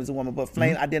looked at Flame as a woman, but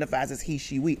Flame identifies as he,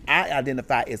 she, we. I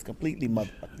identify as completely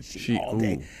motherfucking she all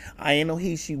day. I ain't no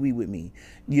he, she, we with me.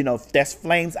 You know, that's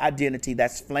Flame's identity.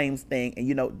 That's Flame's thing. And,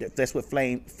 you know, that's what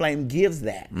Flame gives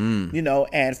that. You know,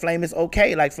 and Flame is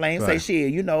okay. Like Flame say,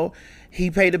 shit, you know,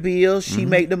 he pay the bills, she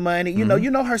make the money. You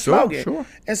know her slogan. Sure.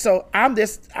 And so I'm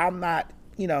not,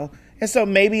 you know, and so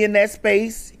maybe in that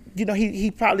space, you know,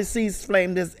 he probably sees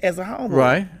Flame as a homeboy.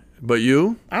 Right. But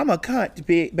you? I'm a cunt,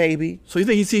 baby. So you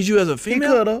think he sees you as a female?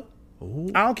 He coulda.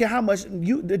 I don't care how much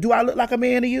do I look like a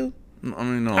man to you? I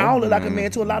mean, no. I don't look like a man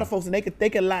to a lot of folks, and they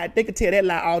could lie. They could tell that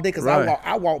lie all day because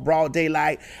I walk broad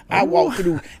daylight. I walk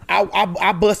through.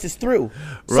 I busted through.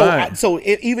 So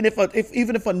even if a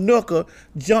nooker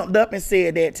jumped up and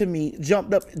said that to me,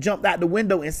 jumped out the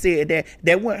window and said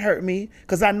that wouldn't hurt me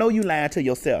because I know you lying to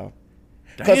yourself.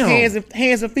 Because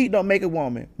hands and feet don't make a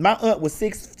woman. My aunt was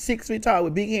 6 feet tall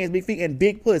with big hands, big feet, and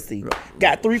big pussy.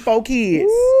 Got 3-4 kids.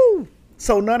 Woo.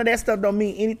 So none of that stuff don't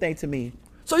mean anything to me.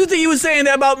 So you think he was saying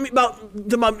that about me,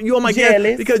 about you on my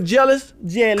guest because jealous?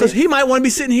 Jealous. Because he might want to be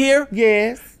sitting here.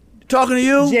 Yes. Talking to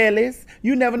you. Jealous.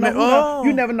 You never know.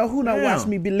 You never know who done watched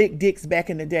me be lick dicks back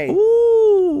in the day.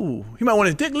 Ooh. He might want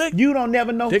his dick licked. You don't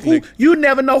never know who. You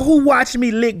never know who watched me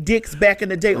lick dicks back in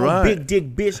the day on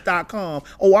BigDickBitch.com.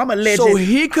 Oh, I'm a legend. So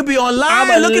he could be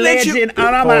online looking at you. And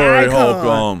I'm an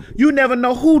icon. You never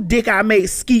know who dick I made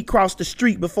skeet across the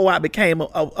street before I became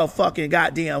a fucking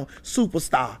goddamn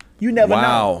superstar. You never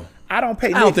know. I don't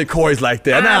pay. I don't think Corey's like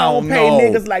that. I don't pay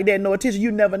niggas like that no attention.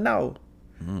 You never know.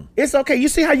 It's okay. You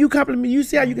see how you compliment me. You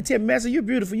see how you can tell me, you're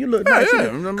beautiful. You look nice.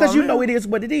 Because you know it is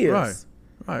what it is.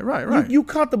 Right. You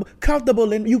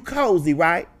comfortable and you cozy,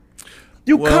 right?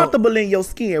 You comfortable in your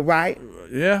skin, right?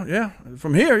 Yeah.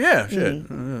 From here, yeah. Shit.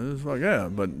 It's like, yeah.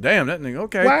 But damn, that nigga.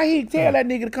 Okay. Why he tell that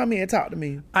nigga to come here and talk to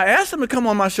me? I asked him to come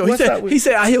on my show. What's up with- He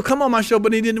said he'll come on my show,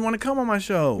 but he didn't want to come on my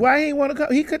show. Why he ain't want to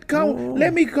come? He could come.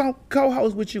 Let me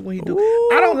co-host with you when he do.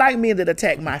 I don't like men that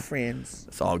attack my friends.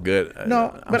 It's all good.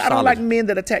 No, I'm but I don't solid. like men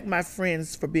that attack my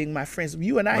friends for being my friends.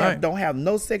 You and I Right. don't have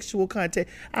no sexual contact.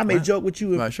 I may joke with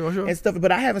you Right, sure. and stuff,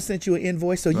 but I haven't sent you an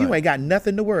invoice, so you ain't got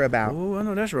nothing to worry about. Oh, I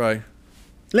know that's right.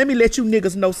 Let me let you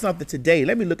niggas know something today.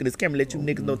 Let me look at this camera and let you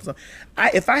niggas know something.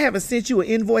 If I haven't sent you an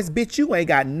invoice, bitch, you ain't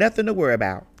got nothing to worry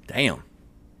about. Damn.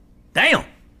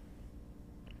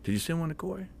 Did you send one to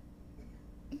Corey?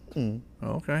 Oh,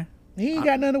 okay. He ain't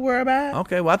got nothing to worry about.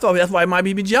 Okay. Well, I thought that's why he might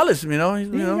be jealous. You know. He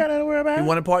ain't got nothing to worry about. He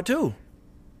wanted part 2. I don't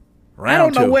know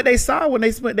Round 2. what they saw when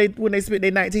they spent their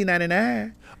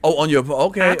 $19.99. Oh, on your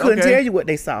okay. I couldn't okay. tell you what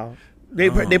they saw. They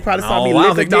probably saw me I don't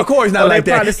lick a think dick. no, Corey's not or like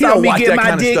they that. probably He saw don't me watch get that my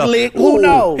kind of dick stuff. licked. Who Ooh,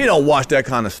 knows? He don't watch that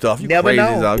kind of stuff. You Never crazy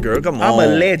know. out, girl. Come on. I'm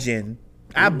a legend.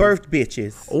 I birthed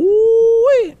bitches.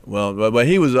 Ooh. Well, but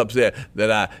he was upset that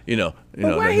I,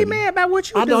 But why he mad about what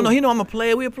you do? I don't know. He know I'm a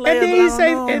player. We a player. And then but I he don't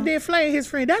say, know. and then Flame his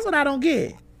friend. That's what I don't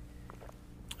get.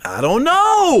 I don't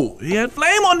know. He had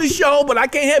Flame on the show, but I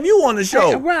can't have you on the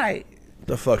show. Right.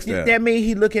 The fuck's that? That means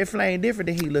he look at Flame different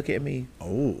than he look at me.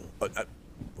 Oh,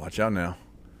 watch out now.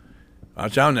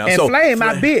 Watch out now. And so, Flame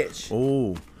my bitch.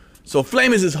 Oh, so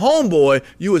Flame is his homeboy.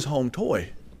 You his home toy.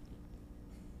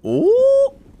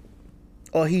 Ooh,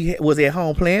 Or he was at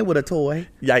home playing with a toy.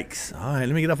 yikes! All right,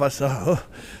 let me get up. I saw.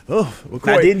 Well, Now,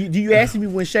 Corey, do you ask me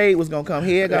when Shade was gonna come?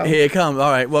 Here it go. here it comes. All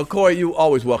right. Well, Corey, you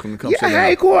always welcome to come. Yeah, sit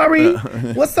hey down. Corey.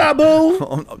 What's up, boo?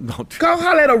 Oh, no. Go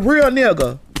holler at a real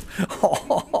nigga.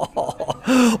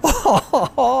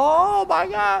 Oh my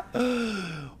God.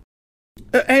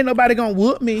 Ain't nobody gonna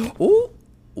whoop me. Ooh.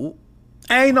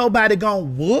 Ain't nobody gonna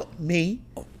whoop me.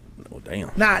 Oh,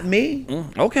 damn. Not me.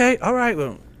 Okay. All right.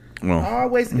 Well.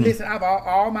 Always listen.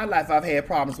 All my life I've had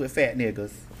problems with fat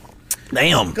niggas.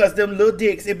 Damn. Cause them little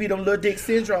dicks, it be them little dick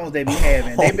syndromes they be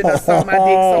having. They been done saw my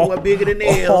dick somewhere bigger than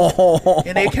theirs,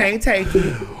 and they can't take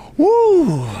it.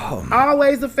 Woo.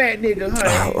 Always a fat nigga,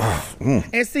 honey.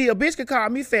 And see, a bitch could call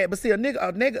me fat, but see,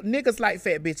 niggas like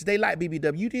fat bitches. They like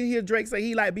BBW. You didn't hear Drake say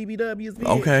he like BBWs?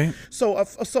 Bitch? Okay. So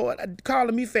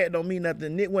calling me fat don't mean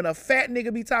nothing. When a fat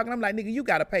nigga be talking, I'm like, nigga, you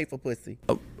gotta pay for pussy.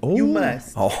 You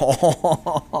must.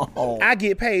 Oh. I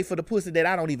get paid for the pussy that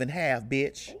I don't even have,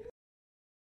 bitch.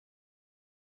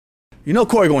 You know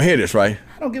Corey gonna hear this, right?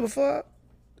 I don't give a fuck.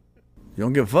 You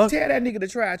don't give a fuck? Tell that nigga to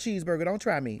try a cheeseburger. Don't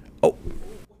try me. Oh.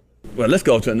 Well, let's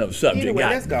go to another subject. Anyway,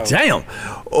 God let's go. Damn.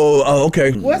 Oh,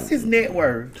 okay. What's his net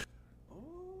worth?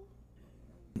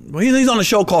 Well, he's on a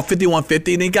show called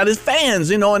 5150, and he got his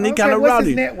fans, and he kind of what's rowdy.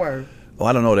 his net worth? Oh,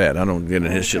 I don't know that. I don't get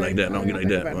in his shit like that. I don't get like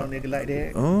that. About no nigga like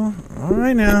that. Oh, all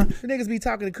right now. The niggas be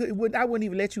talking. I wouldn't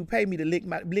even let you pay me to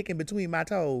lick in between my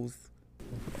toes.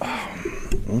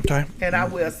 Okay. And I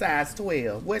wear a size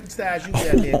 12. What size you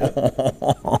wear,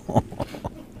 nigga?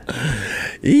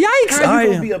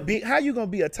 Yikes! How you gonna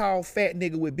be a tall fat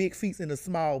nigga with big feet and a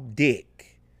small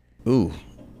dick? Ooh.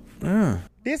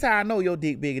 This how I know your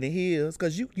dick bigger than his,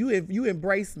 cause you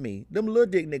embrace me. Them little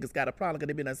dick niggas got a problem cause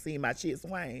they been seen my shit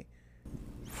swing.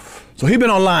 So he been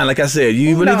online, like I said.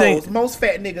 You Who really knows? think, Most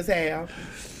fat niggas have.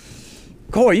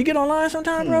 Corey? You get online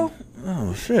sometime, bro?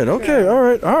 Oh shit. Okay. All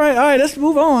right. Let's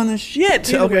move on.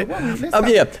 Shit. Anyway, Okay. let's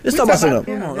talk- Let's talk about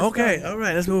something. yeah, let's Okay. go. All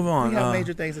right. Let's move on. We have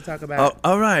major things to talk about.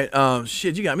 All right.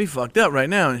 Shit, you got me fucked up right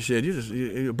now and shit.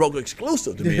 You broke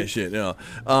exclusive to me and shit.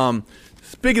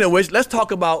 Speaking of which, let's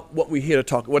talk about what we're here to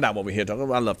talk. Well, not what we're here to talk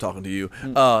about. I love talking to you.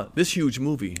 This huge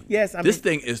movie. Yes, this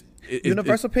thing is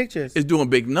Universal Pictures. is doing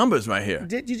big numbers right here.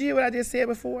 Did you hear what I just said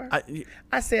before?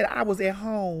 I said I was at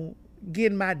home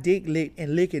getting my dick licked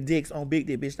and licking dicks on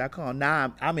BigDickBitch.com.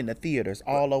 Now I'm in the theaters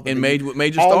all over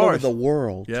major all stars over the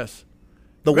world. Yes.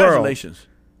 The world. Congratulations.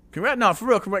 No, for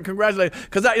real, congratulations.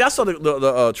 Because I saw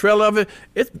the trailer of it.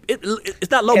 It's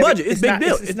not low budget. It's big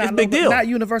deal. It's not big deal. Not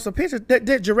Universal Pictures.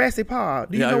 That Jurassic Park.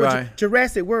 Do you know what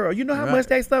Jurassic World? You know how much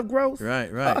that stuff gross?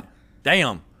 Right.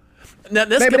 Damn. Now,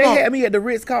 let's Baby, come they on. had me at the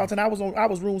Ritz-Carlton. I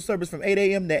was room service from 8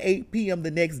 a.m. to 8 p.m.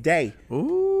 the next day.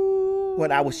 Ooh.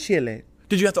 When I was chilling.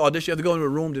 Did you have to audition? You have to go into a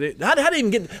room? How did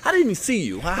they even see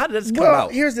you? How did this come Well,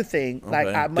 out? here's the thing. Okay.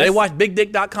 Like, Did they watch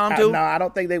BigDick.com too? No, I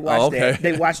don't think they watched okay. that.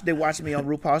 They watched me on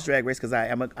RuPaul's Drag Race because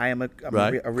I'm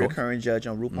a recurring judge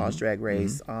on RuPaul's Drag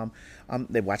Race.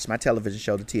 They watched my television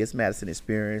show, The T.S. Madison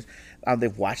Experience.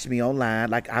 They've watched me online.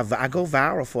 Like I go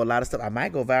viral for a lot of stuff. I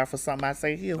might go viral for something I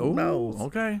say here. Who knows?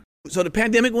 Okay. So the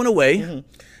pandemic went away.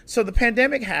 So the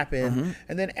pandemic happened,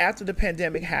 and then after the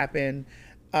pandemic happened,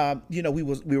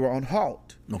 we were on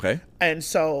halt. Okay. And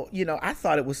so, I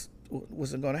thought it was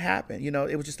wasn't going to happen. You know,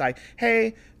 it was just like,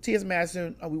 hey, T.S.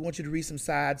 Madison, we want you to read some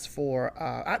sides for.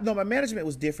 No, my management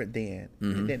was different then.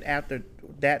 And then after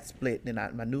that split, then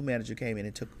my new manager came in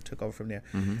and took over from there.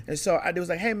 And so it was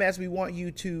like, hey, Madison, we want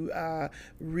you to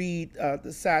read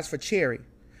the sides for Cherry.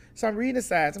 So I'm reading the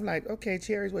sides. I'm like, okay,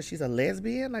 Cherry's what? She's a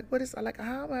lesbian? Like, what is? Like,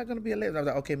 how am I going to be a lesbian? I was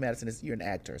like, okay, Madison, you're an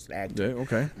actor. It's an actor. Yeah,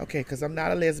 okay. Okay, because I'm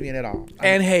not a lesbian at all.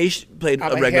 And Hayes played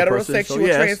I'm a regular person. heterosexual, So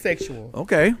yes. transsexual.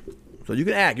 Okay. So you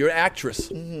can act. You're an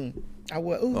actress. I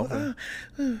was.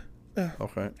 Ooh,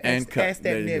 Okay. And cut. ask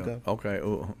that There you nigga. go. Okay.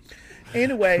 Ooh.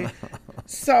 Anyway,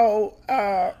 so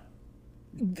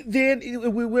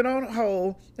then we went on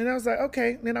hold, and I was like,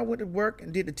 okay. Then I went to work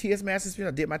and did the T.S. Madison speech.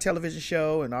 I did my television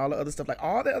show and all the other stuff. Like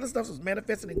all the other stuff was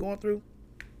manifesting and going through.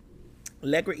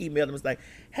 Allegra emailed and was like,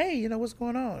 hey, you know what's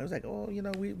going on? I was like, oh, you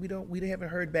know, we haven't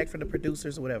heard back from the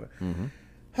producers or whatever.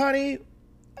 Honey,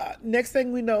 next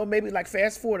thing we know, maybe like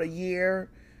fast forward a year,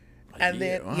 and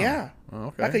then wow. Oh,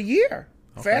 okay. like a year.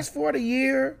 Okay. Fast forward a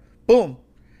year, boom.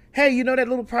 Hey, you know that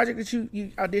little project that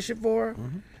you auditioned for?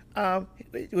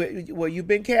 Well, you've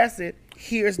been casted.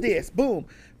 Here's this. Boom.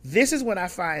 This is when I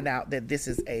find out that this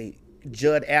is a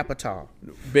Judd Apatow.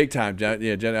 Big time. Judd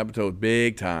Apatow,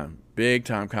 big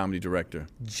time comedy director.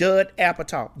 Judd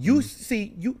Apatow. You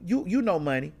see, you know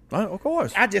money. Of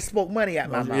course. I just spoke money out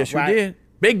my mouth. Yes, you right? did.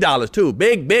 Big dollars too.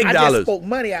 Big I dollars. just spoke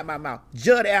money out my mouth.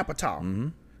 Judd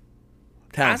Apatow.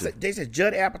 Talented. They said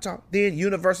Judd Apatow. Then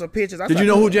Universal Pictures. Did you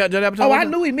know who Judd Apatow was? Oh, I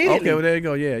knew immediately. Okay, well there you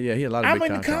go. Yeah, he had a lot of I'm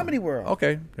big in the time comedy world.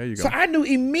 Okay, there you go. So I knew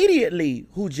immediately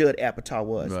who Judd Apatow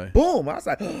was. Right. Boom. I was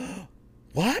like,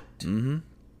 what?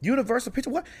 Universal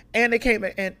Pictures? What? And they came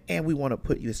in and we want to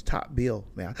put you as top bill,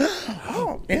 man.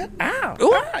 Oh, man. Ow.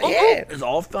 Yeah. It's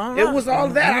all fun. It was all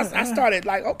that. I started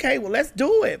like, okay, well, let's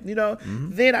do it. You know.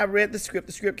 Then I read the script.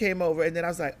 The script came over, and then I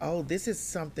was like, oh, this is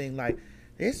something like,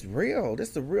 it's real. This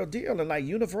is the real deal. And like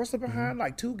Universal behind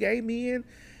like two gay men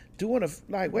doing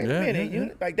like, wait a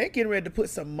minute, like they getting ready to put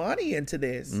some money into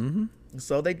this.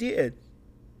 So they did.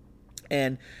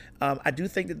 And I do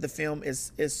think that the film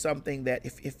is something that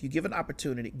if you given an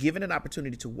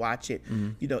opportunity to watch it,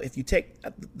 you know, if you take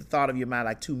the thought of your mind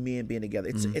like two men being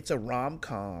together, it's a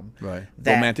rom-com. Right.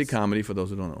 Romantic comedy for those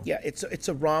who don't know. Yeah, it's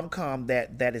a rom-com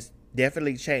that is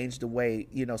definitely changed the way,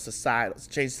 you know,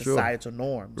 societal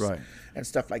norms and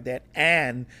stuff like that.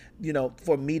 And, you know,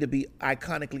 for me to be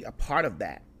iconically a part of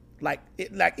that,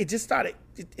 it just started,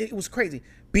 it was crazy.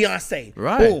 Beyonce,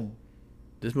 boom.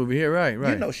 This movie here, right.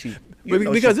 You know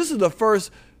because this is the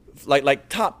first like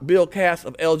top bill cast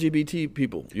of LGBT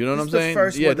people. You know what I'm saying?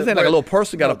 This ain't like a little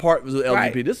person got a part with LGBT.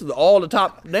 Right. This is all the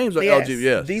top names of LGBT.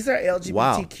 Yes. These are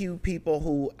LGBTQ people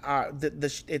who are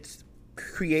it's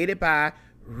created by,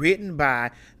 written by,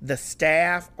 the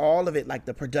staff, all of it, like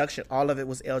the production, all of it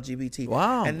was LGBT.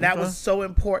 Wow. And that was so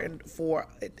important for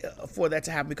that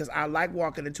to happen, because I like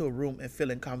walking into a room and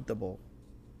feeling comfortable.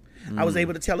 I was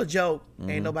able to tell a joke.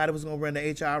 Ain't nobody was going to run the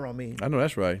HR on me. I know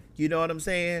that's right. You know what I'm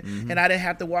saying? And I didn't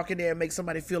have to walk in there and make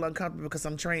somebody feel uncomfortable because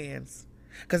I'm trans.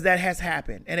 Because that has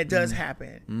happened, and it does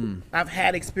happen. I've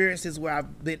had experiences where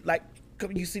I've been like,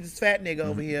 you see this fat nigga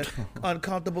over here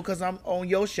uncomfortable because I'm on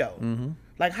your show.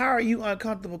 Like, how are you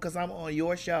uncomfortable because I'm on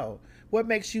your show? What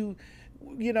makes you,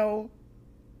 you know,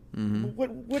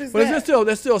 what is that?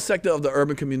 There's still a sector of the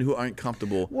urban community who aren't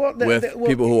comfortable with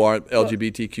people who are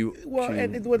LGBTQ.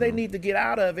 Well, they need to get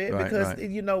out of it because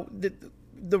you know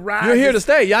the rise. You're here to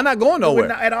stay. Y'all not going nowhere. We're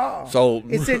not at all. So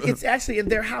it's actually in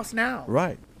their house now.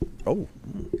 Right. Oh.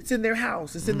 It's in their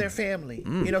house. It's in their family.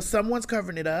 You know, someone's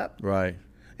covering it up. Right.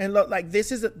 And look, like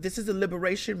this is a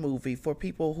liberation movie for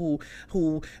people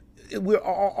who we're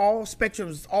all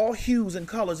spectrums, all hues and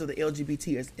colors of the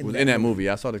LGBT in that movie.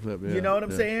 I saw the clip. Yeah, you know what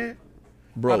I'm saying?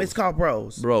 Bros. It's called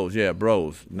Bros. Bros. Nice.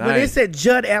 When it said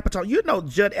Judd Apatow, you know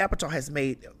Judd Apatow has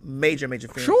made major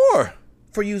films. Sure.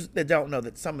 For you that don't know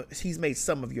that he's made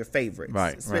some of your favorites,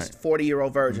 right? Especially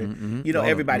 40-Year-Old Virgin. You know,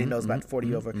 everybody knows about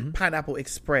 40-Year-Old Virgin. Pineapple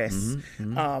Express.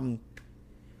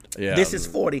 This is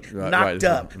 40. Knocked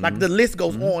Up. Like the list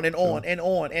goes on and on and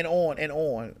on and on and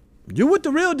on. You with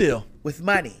the real deal. With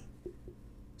money.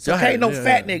 So can't no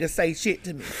fat nigga say shit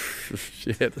to me.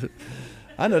 Shit.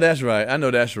 I know that's right.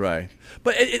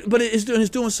 But it's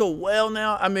doing so well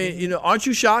now. I mean, you know, aren't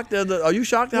you shocked? Are you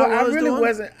shocked how well it's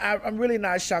doing? I'm really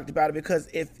not shocked about it, because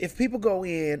if people go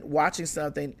in watching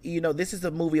something, you know, this is a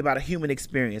movie about a human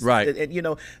experience. Right. And you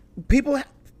know, people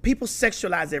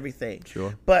sexualize everything.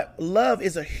 Sure. But love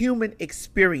is a human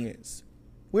experience.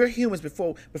 We're humans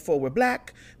before we're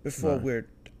black, before we're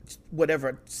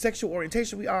whatever sexual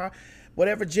orientation we are.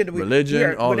 whatever gender,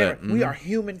 religion, all that. We are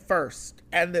human first,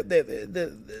 and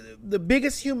the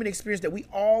biggest human experience that we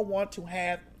all want to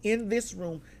have in this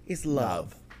room is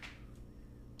love.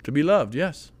 To be loved,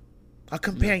 yes. A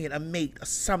companion, a mate, a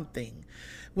something.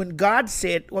 When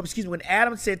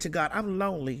Adam said to God, "I'm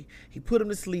lonely," he put him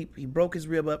to sleep. He broke his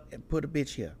rib up and put a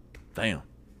bitch here. Damn.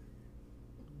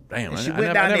 And she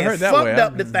went down there and fucked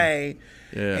up the thing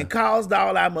and caused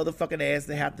all our motherfucking ass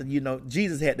to have to,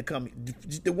 Jesus had to come.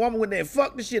 The woman went there and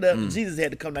fucked the shit up, and Jesus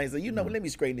had to come down and say, let me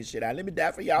straighten this shit out. Let me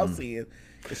die for y'all sins.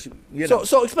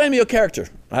 So explain to me your character.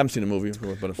 I haven't seen the movie, but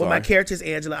I'm sorry. Well, my character is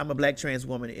Angela. I'm a black trans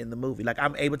woman in the movie. Like,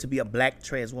 I'm able to be a black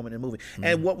trans woman in the movie.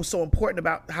 And what was so important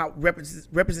about how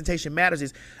representation matters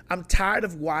is I'm tired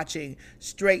of watching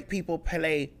straight people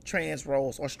play trans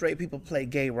roles or straight people play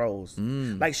gay roles.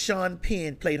 Like Sean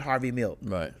Penn played Harvey Milk.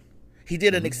 Right. He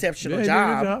did an exceptional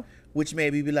job, which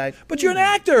made me be like, but you're an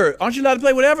actor. Aren't you allowed to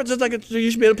play whatever? Just like you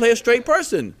should be able to play a straight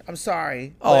person. I'm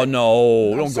sorry. Oh,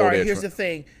 no. Don't go there. Here's the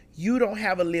thing. You don't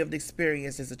have a lived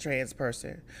experience as a trans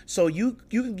person. So you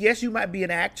might be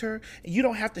an actor. You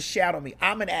don't have to shadow me.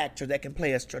 I'm an actor that can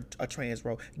play a trans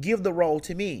role. Give the role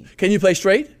to me. Can you play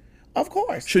straight? Of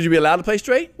course. Should you be allowed to play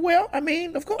straight? Well, I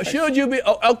mean, of course. Should you be?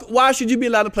 Why should you be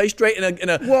allowed to play straight in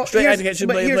a straight actor should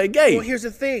play gay? Well, here's the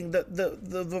thing: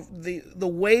 the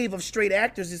wave of straight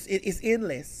actors is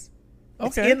endless.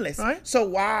 It's endless. Right. So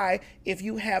why, if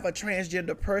you have a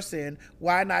transgender person,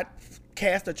 why not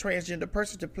cast a transgender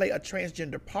person to play a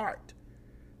transgender part?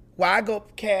 Why go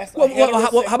cast? How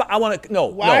about I want to know?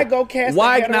 Why go cast?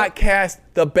 Why not cast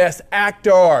the best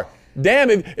actor? Damn,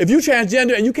 if you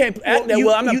transgender and you can't act that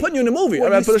well, I'm not putting you in the movie. I'm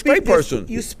going to put a straight person.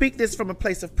 You speak this from a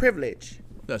place of privilege.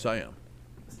 Yes, I am.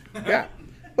 Yeah.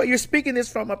 But you're speaking this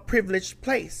from a privileged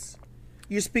place.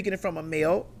 You're speaking it from a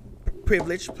male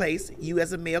privileged place. You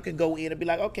as a male can go in and be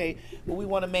like, okay, well, we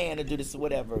want a man to do this or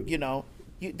whatever.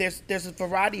 There's a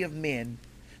variety of men.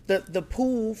 The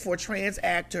pool for trans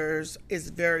actors is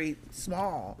very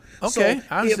small. Okay, so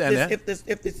I understand that.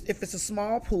 If it's a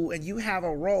small pool and you have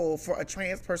a role for a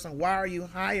trans person, why are you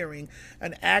hiring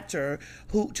an actor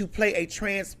to play a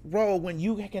trans role when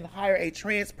you can hire a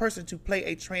trans person to play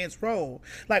a trans role?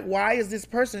 Like, why is this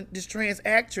trans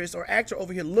actress or actor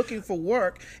over here looking for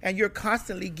work and you're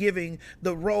constantly giving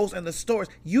the roles and the stories?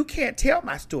 You can't tell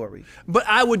my story. But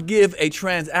I would give a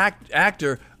trans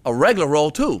actor a regular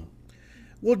role too.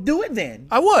 Well, do it then.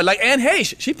 I would. Like Anne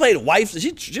Heche, she played wife.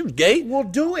 She was gay. Well,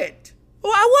 do it.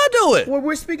 Well, I would do it. Well,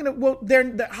 we're speaking of,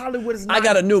 Hollywood is not. I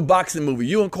got a new boxing movie.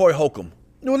 You and Corey Holcomb.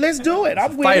 Well, let's do it.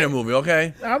 I'm with Fighter it. movie,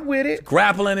 okay? I'm with it.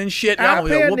 Grappling and shit. I'll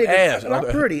pay a whoop nigga. ass. I'm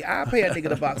pretty. I'll pay a nigga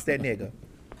to box that nigga.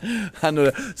 I know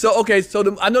that. So, okay,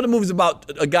 I know the movie's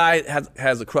about a guy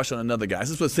has a crush on another guy.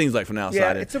 This is what it seems like from the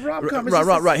outside. Yeah, it's a rom-com.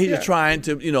 Right. He's just trying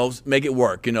to, make it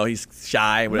work. He's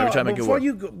shy, whatever, trying to make it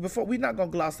work. Before we're not gonna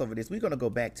gloss over this. We're gonna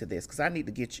go back to this because I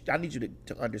need you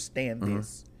to understand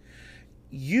this.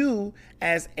 You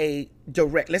as a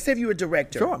director, let's say if you're a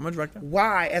director. Sure, I'm a director.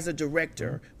 Why, as a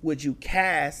director, would you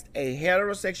cast a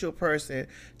heterosexual person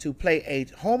to play a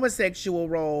homosexual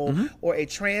role or a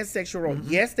transsexual role?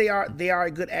 Yes, they are a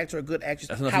good actor, a good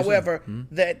actress. However,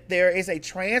 that there is a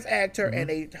trans actor and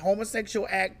a homosexual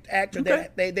actor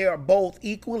that they are both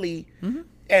equally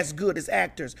as good as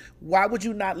actors. Why would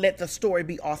you not let the story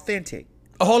be authentic?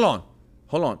 Hold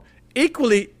on.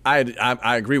 Equally,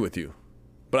 I agree with you.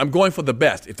 But I'm going for the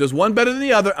best. If there's one better than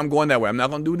the other, I'm going that way. I'm not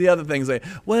going to do the other things. Like,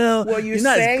 you're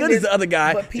not as good as the other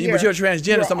guy, but you're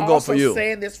transgender, so I'm going to go for you. You're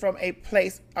saying this from a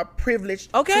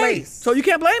privileged place. So you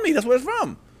can't blame me. That's where it's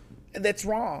from. That's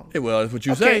wrong. Well, that's what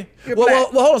you say. Well,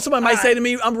 hold on. Somebody might say to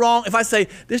me, I'm wrong. If I say,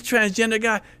 this transgender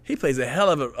guy, he plays a hell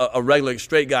of a regular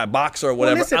straight guy, boxer or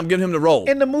whatever, I'm giving him the role.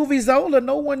 In the movie Zola,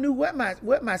 no one knew what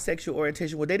my sexual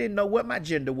orientation was. They didn't know what my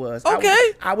gender was.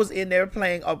 Okay. I was in there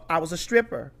playing, I was a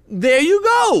stripper. There you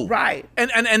go. Right. And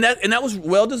that was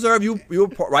well deserved. You were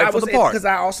right for the part. Because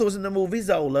I also was in the movie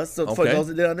Zola. So for those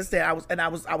that didn't understand,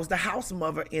 I was the house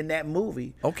mother in that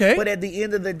movie. Okay. But at the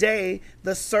end of the day,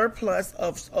 the surplus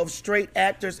of straight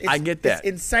actors I get that. It's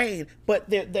insane. But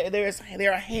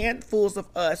there are handfuls of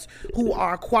us who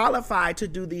are qualified to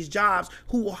do these jobs,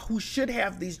 who should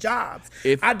have these jobs.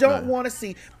 I don't want to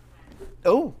see.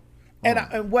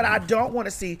 And what I don't want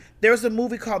to see, there's a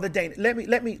movie called The Danish.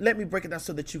 Let me break it down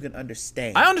so that you can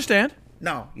understand. I understand.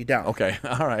 No, you don't. Okay,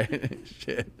 all right.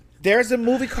 Shit. There's a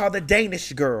movie called The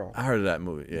Danish Girl. I heard of that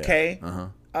movie. Yeah. Okay.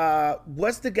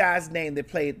 What's the guy's name that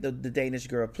played the Danish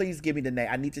Girl? Please give me the name.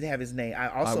 I need to have his name.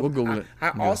 We'll Google it.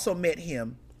 I also met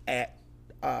him at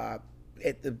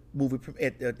the movie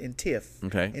in TIFF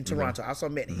in Toronto. I also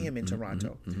met him in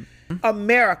Toronto.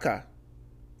 America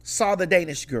saw The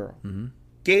Danish Girl.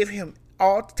 Gave him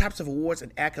all types of awards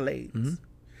and accolades. Mm-hmm.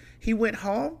 He went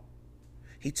home.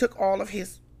 He took all of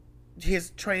his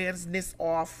transness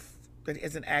off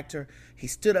as an actor. He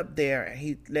stood up there and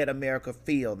he let America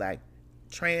feel like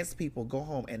trans people go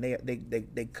home and they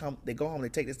go home, they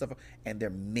take this stuff off, and they're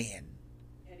men.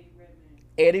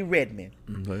 Eddie Redmayne.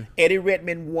 Okay. Eddie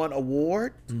Redmayne won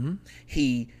award.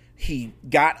 He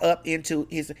got up into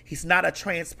he's not a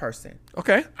trans person.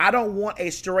 Okay. I don't want a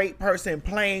straight person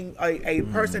playing a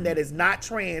person that is not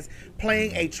trans,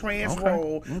 playing a trans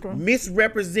role,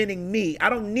 misrepresenting me. I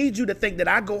don't need you to think that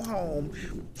I go home.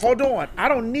 Hold on. I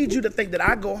don't need you to think that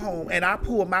I go home and I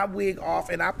pull my wig off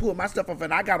and I pull my stuff off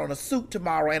and I got on a suit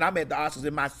tomorrow and I'm at the Oscars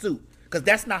in my suit. Because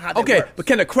that's not how that works. But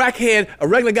can a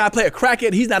regular guy play a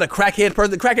crackhead? He's not a crackhead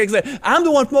person. The crackhead can say, I'm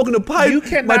the one smoking the pipe. You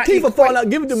cannot my teeth are falling out.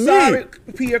 Give it to Sorry,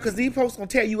 me. Pierre, because these folks going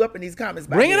to tear you up in these comments.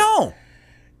 Bring it on.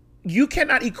 You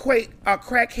cannot equate a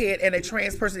crackhead and a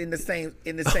trans person in the same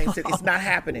sense. It's not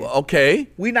happening. Okay.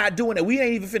 We're not doing it. We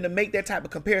ain't even finna make that type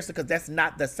of comparison because that's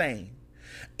not the same.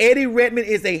 Eddie Redmayne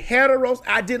is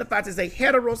identifies as a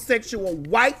heterosexual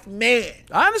white man.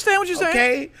 I understand what you're saying.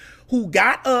 Okay? Who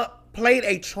got up, played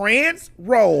a trans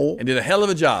role. And did a hell of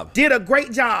a job. Did a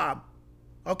great job.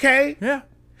 Okay? Yeah.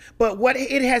 But what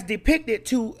it has depicted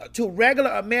to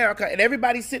regular America and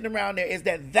everybody sitting around there is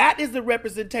that is the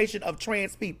representation of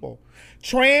trans people.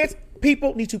 Trans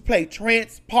people need to play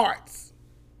trans parts.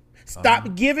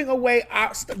 Stop giving away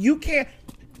you can't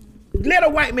let a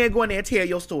white man go in there and tell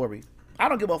your story. I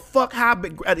don't give a fuck how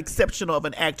big an exceptional of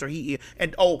an actor he is.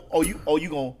 And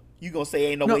you gonna say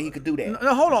ain't no way he could do that.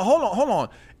 No, hold on.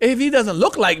 If he doesn't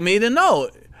look like me, then no.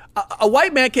 A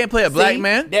white man can't play a black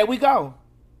man. There we go.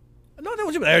 No,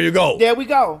 there you go. There we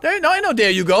go. Ain't no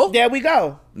there you go. There we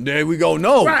go. There we go.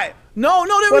 No. Right. No,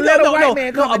 there we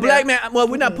go. No, a black man. Well,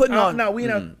 we're not putting on. No, we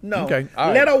don't. No. Okay. All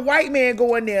right. Let a white man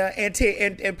go in there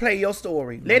and play your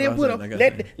story. Let him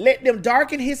let them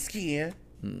darken his skin.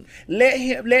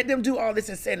 Let them do all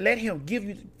this and let him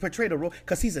portray the role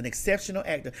because he's an exceptional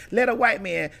actor. Let a white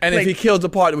man if he kills the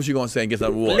part, what you gonna say and gets an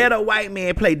award? Let a white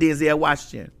man play Denzel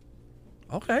Washington.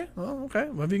 Okay. Well,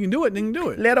 if you can do it, then you can do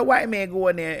it. Let a white man go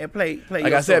in there and play.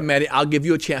 Like I said, Maddie, I'll give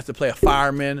you a chance to play a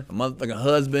fireman, a motherfucking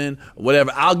husband,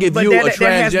 whatever. I'll give you a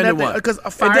transgender one. Because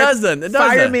it doesn't.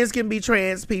 Firemen can be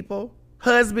trans people.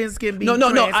 Husbands can be no,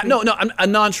 I'm a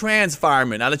non-trans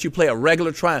fireman. I let you play a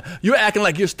regular trans. You're acting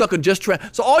like you're stuck in just trans.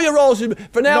 So all your roles should be,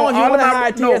 for now on, you want to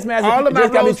hire T.S. Madison, you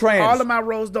just got to be trans. All of my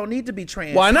roles don't need to be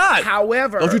trans. Why not?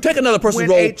 However, don't you take another person's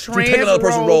role? When a trans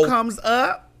role comes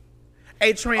up,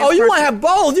 a trans you want to have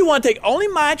both. You want to take only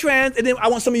my trans, and then I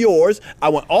want some of yours. I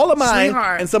want all of mine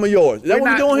and some of yours. Is that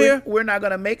what we're doing here? We're not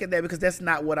going to make it there because that's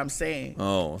not what I'm saying.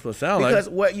 Oh, that's what it sounds like. Because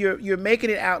what you're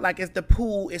making it out like the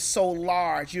pool is so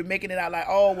large. You're making it out like,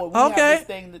 we have this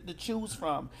thing to choose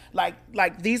from.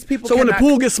 Like these people. So when the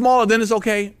pool gets smaller, then it's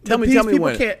okay. Tell me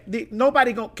when.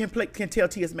 Nobody can tell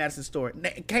T.S. Madison's story.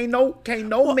 Can't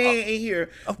no man in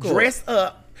here dress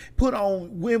up, put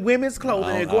on women's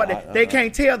clothing and go out there. They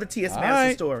can't tell the T.S.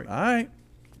 Madison story. All right.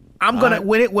 I'm gonna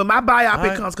when my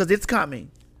biopic comes because it's coming.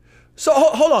 So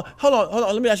hold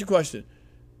on. Let me ask you a question.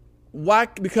 Why?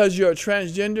 Because you're a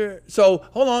transgender. So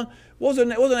hold on. What was her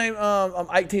name?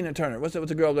 Ike Tina Turner. What's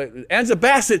the girl? Angela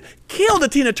Bassett killed the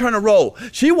Tina Turner role.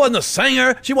 She wasn't a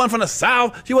singer. She wasn't from the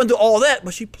South. She wasn't do all that,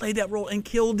 but she played that role and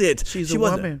killed it. She's a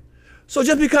woman. So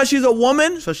just because she's a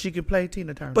woman, so she could play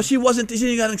Tina Turner, but she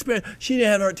didn't got an experience. She didn't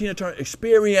have her Tina Turner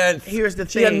experience. Here's the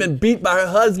thing. She hadn't been beat by her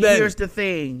husband. Here's the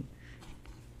thing.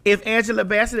 If Angela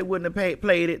Bassett wouldn't have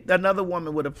played it, another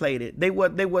woman would have played it. They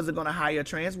wasn't going to hire a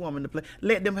trans woman to play.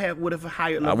 Let them would have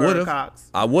hired Laverne Cox.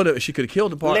 I would have. She could have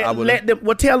killed the part. Let them.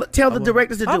 Well, tell the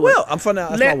directors to do it. I will. I'm from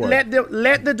now.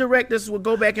 Let the directors will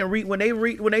go back and when they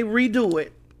redo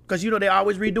it, because they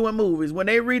always redoing movies. When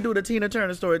they redo the Tina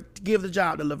Turner story, give the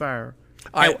job to Laverne.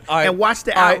 And watch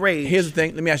the outrage. Here's the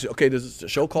thing. Let me ask you. Okay, there's a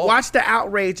show called. Watch the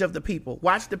outrage of the people.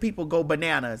 Watch the people go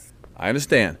bananas. I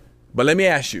understand, but let me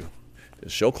ask you.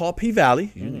 There's a show called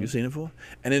P-Valley. You've seen it before,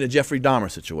 and then the Jeffrey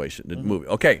Dahmer situation, the movie.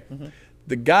 Okay,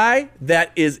 the guy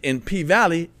that is in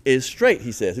P-Valley is straight.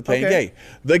 He says he's playing gay.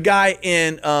 The guy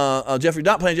in Jeffrey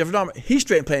Dahmer, he's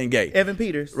straight playing gay. Evan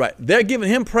Peters. Right. They're giving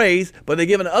him praise, but they're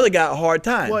giving the other guy a hard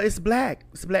time. Well, it's black.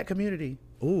 It's a black community.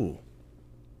 Ooh,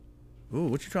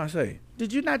 what you trying to say?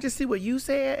 Did you not just see what you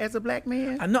said as a black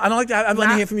man? I know. I don't like that. I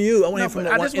want to hear from you. I want to hear from the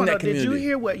one in that community. Did you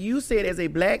hear what you said as a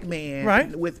black man?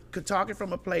 Right. With talking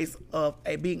from a place of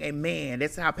being a man.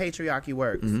 That's how patriarchy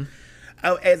works.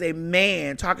 As a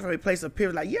man, talking from a place of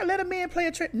privilege, like, let a man play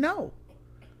a trick. No,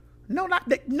 not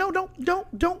that. No,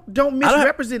 don't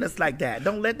misrepresent us like that.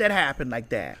 Don't let that happen like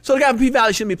that. So the guy in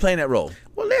P-Valley shouldn't be playing that role.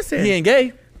 Well, listen. He ain't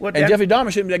gay. Well, and Jeffrey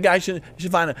Dahmer shouldn't be that guy. Should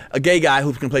find a gay guy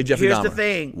who can play Jeffrey Dahmer. Here's the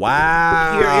thing.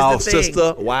 Wow. Here is the thing.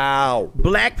 Sister. Wow.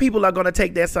 Black people are gonna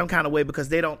take that some kind of way because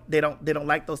they don't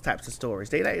like those types of stories.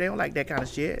 They don't like that kind of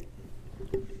shit.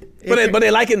 But they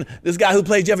liking this guy who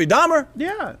plays Jeffrey Dahmer?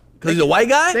 Yeah. Because he's a white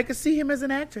guy? They can see him as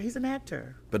an actor. He's an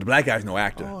actor. But the black guy's no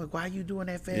actor. Oh, why you doing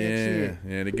that fat Yeah, shit?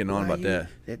 they're getting on about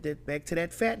that. Back to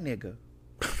that fat nigga.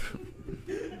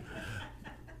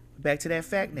 Back to that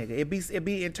fat nigga. It be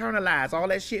internalized. All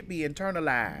that shit be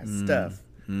internalized stuff.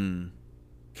 Can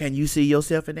you see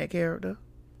yourself in that character?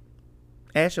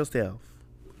 Ask yourself.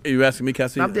 Are you asking me, can I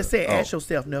see? I'm just saying, ask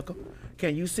yourself, Nickel.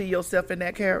 Can you see yourself in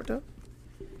that character?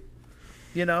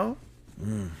 You know?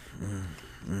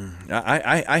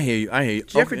 I hear you. I hear you.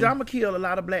 Jeffrey Dahmer killed a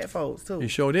lot of black folks, too. He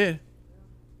sure did.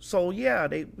 So, yeah,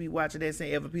 they be watching that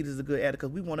saying Evan Peters is a good actor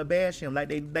because we want to bash him.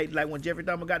 Like like when Jeffrey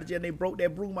Dahmer got to jail and they broke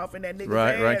that broom off in that nigga's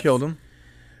ass. Right, killed him.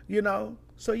 You know?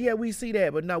 So, yeah, we see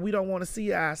that. But, no, we don't want to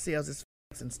see ourselves as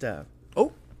f***s and stuff.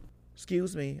 Oh.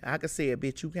 Excuse me. I can say it,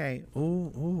 bitch. You can't.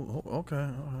 Ooh, okay.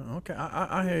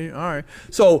 I hear you. All right.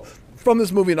 So, from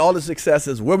this movie and all the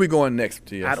successes, where are we going next,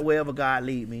 TS? Out of wherever God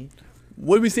lead me.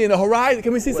 What do we see in the horizon?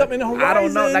 Can we see something in the horizon? I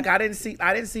don't know. Like, I didn't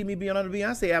see me being on the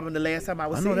Beyonce album the last time I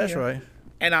was I know that's right.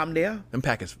 And I'm there. Them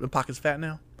pockets fat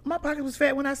now? My pocket was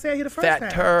fat when I sat here the first time.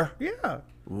 Fatter. Yeah.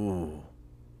 Ooh.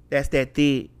 That's that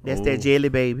thick. That's that jelly,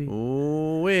 baby.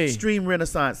 Ooh. Stream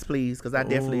Renaissance, please, because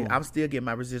I'm still getting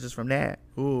my residuals from that.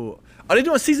 Ooh. Are they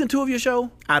doing season 2 of your show?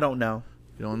 I don't know.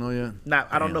 You don't know yet?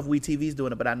 I don't know if WeTV's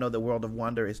doing it, but I know that World of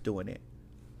Wonder is doing it.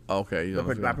 Okay.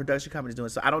 My production company's doing it.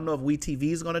 So I don't know if WeTV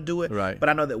is going to do it, right? But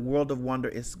I know that World of Wonder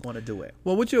is going to do it.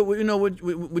 Well, with your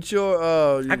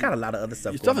I got a lot of other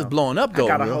stuff. Your stuff is blowing up, though.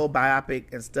 I got a whole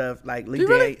biopic and stuff like Lee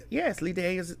Daniels. Really? Yes, Lee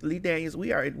Daniels.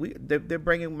 They're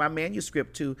bringing my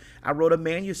manuscript to. I wrote a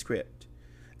manuscript.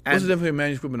 What's the difference between a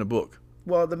manuscript and a book?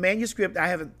 Well, the manuscript I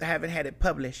haven't had it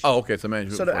published. Oh, okay, it's a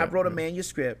manuscript. So I wrote a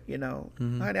manuscript. You know,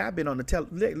 honey, I've been on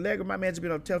the my man's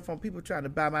been on the telephone. People trying to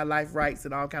buy my life rights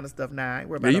and all kind of stuff. Now, I ain't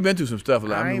worried about you've been through some stuff.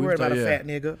 I ain't worried about a fat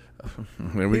nigga.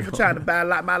 People trying to buy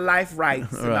my life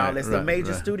rights and all that. Some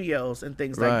major studios and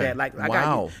things like that. Like I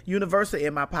got Universal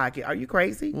in my pocket. Are you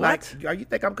crazy? What? Like, you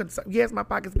think I'm concerned? Yes, my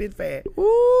pocket's been fat.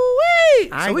 Ooh-wee.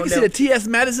 So we can see the T.S.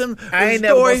 Madison story. I ain't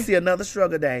never gonna see another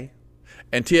struggle day.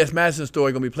 And T.S. Madison's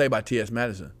story gonna be played by T.S.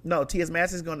 Madison. No, T.S.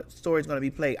 Madison's story is gonna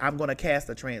be played. I'm gonna cast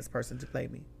a trans person to play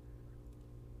me.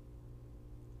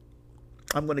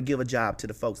 I'm gonna give a job to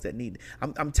the folks that need it.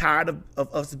 I'm tired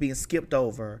of us being skipped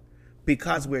over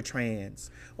because we're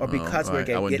trans or because we're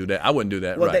gay. I wouldn't do that. I wouldn't do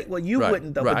that. Well, you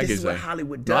wouldn't though. But this is what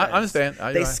Hollywood does. No, I understand.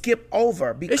 They skip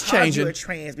over because you're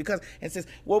trans and says,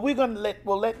 well, we're gonna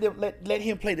let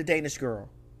him play the Danish girl.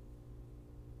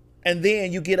 And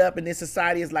then you get up and then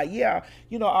society is like, yeah,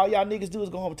 you know, all y'all niggas do is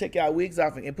go home and take y'all wigs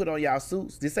off and put on y'all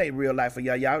suits. This ain't real life for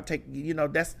y'all. Y'all take, you know,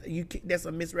 that's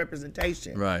a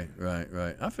misrepresentation. Right.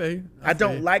 I feel you. I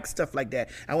don't like stuff like that.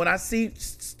 And when I see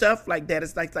stuff like that,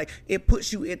 it's like it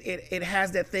puts you, it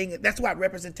has that thing. That's why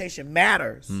representation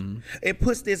matters. Mm-hmm. It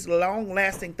puts this long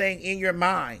lasting thing in your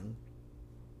mind.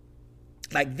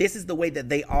 Like, this is the way that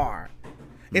they are.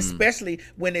 Mm-hmm. Especially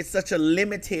when it's such a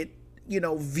limited,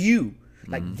 view.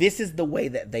 Like, this is the way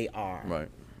that they are.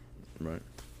 Right.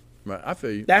 I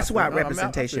feel you. That's why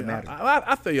representation matters.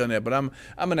 I feel you on that, but I'm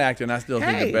an actor, and I still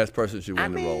think the best person should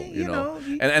win the role. You know?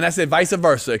 And I said vice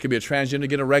versa. It could be a transgender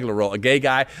get a regular role. A gay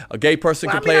person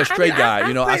can play a straight guy.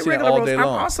 I see it all day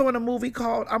long.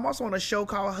 I'm also in a show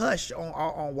called Hush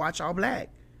on Watch All Black.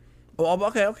 Oh,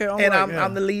 okay. And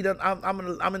I'm the lead.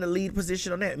 I'm in the lead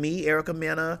position on that. Me, Erica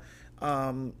Mena,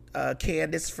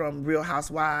 Candace from Real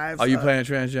Housewives. Are you playing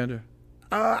transgender?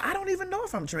 I don't even know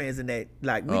if I'm trans in that.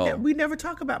 Like, we never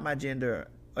talk about my gender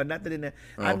or nothing in there.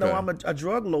 I know I'm a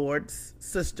drug lord's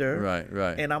sister.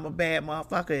 Right. And I'm a bad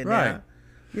motherfucker in there.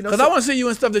 You know, because I want to see you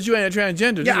in stuff that you ain't a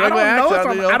transgender. Yeah,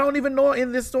 I don't even know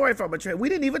in this story if I'm a trans. We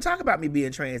didn't even talk about me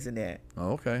being trans in that.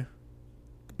 Oh, okay.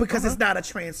 Because it's not a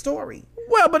trans story.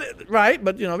 Well, but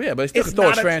it's still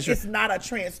a trans. It's not a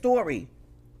trans story.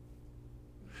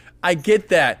 I get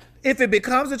that. If it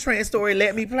becomes a trans story,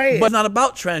 let me play it. But it's not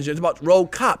about transgender. It's about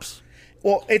road cops.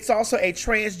 Well, it's also a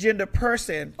transgender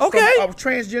person. Okay. From a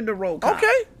transgender road cop.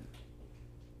 Okay.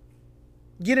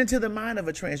 Get into the mind of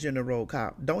a transgender road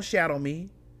cop. Don't shadow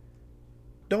me.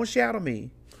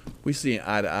 We seeing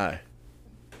eye to eye.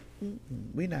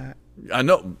 We not. I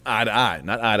know, eye to eye,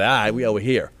 not eye to eye. We over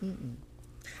here.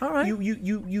 All right.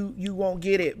 You won't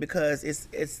get it because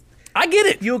it's. I get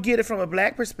it. You'll get it from a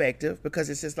black perspective because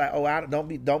it's just like, oh, don't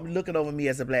be looking over me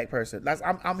as a black person.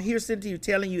 I'm here sitting to you,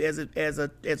 telling you as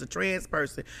a trans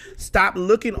person, stop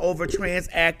looking over trans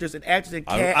actors and actors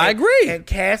I agree. and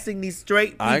casting these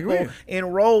straight people in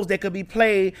roles that could be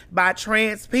played by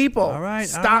trans people. All right,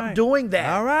 stop doing that.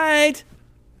 All right.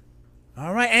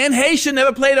 Anne Haitian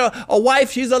never played a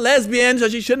wife. She's a lesbian, so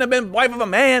she shouldn't have been wife of a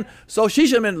man. So she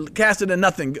should have been casted in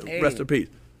nothing. Hey. Rest in peace.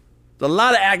 There's a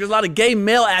lot of actors, a lot of gay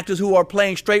male actors who are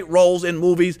playing straight roles in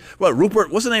movies. What,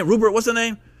 Rupert? What's the name? Rupert? What's the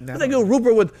name? No. I think it was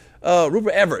Rupert with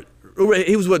Rupert Everett.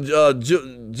 He was with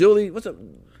Julie. What's up?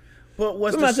 But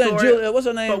what's the story? What's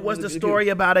her name? But what's the story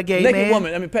about a gay Naked man?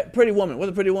 Woman. I mean, Pretty Woman. Was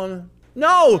it Pretty Woman?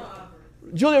 No.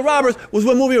 Julia Roberts was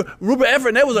with a movie with Rupert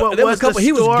Everett. And there was a couple.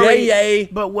 He was gay.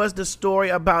 But what's the story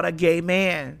about a gay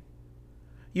man?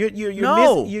 You're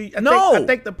No. I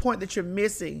think the point that you're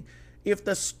missing, if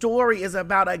the story is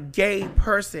about a gay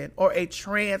person or a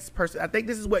trans person, I think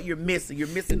this is what you're missing. You're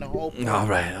missing the whole point. All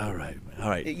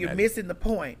right. You're missing the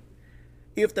point.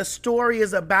 If the story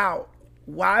is about,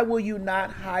 why will you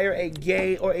not hire a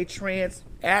gay or a trans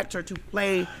actor to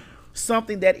play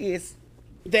something that is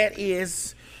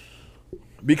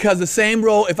Because the same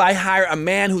role, if I hire a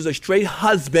man who's a straight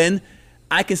husband,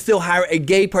 I can still hire a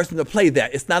gay person to play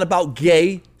that. It's not about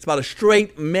gay. It's about a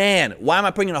straight man. Why am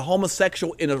I bringing a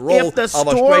homosexual in a role of a straight man?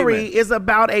 If the story is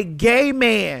about a gay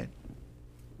man,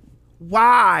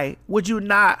 why would you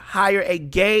not hire a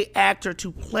gay actor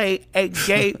to play a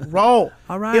gay role?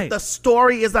 All right. If the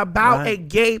story is about a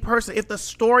gay person, if the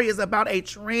story is about a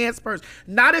trans person,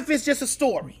 not if it's just a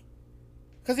story,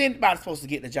 because anybody's supposed to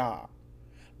get the job.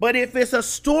 But if it's a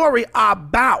story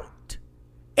about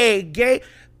a gay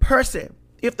person,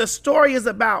 if the story is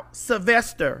about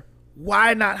Sylvester,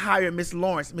 why not hire Miss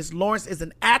Lawrence? Miss Lawrence is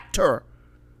an actor.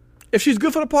 If she's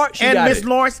good for the part, she got it. And Miss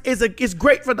Lawrence is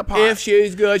great for the part. If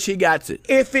she's good, she got it.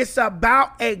 If it's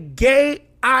about a gay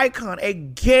icon, a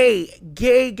gay,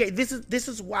 this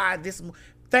is why this.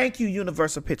 Thank you,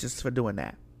 Universal Pictures, for doing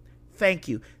that. Thank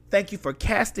you for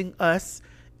casting us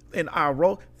in our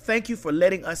role. Thank you for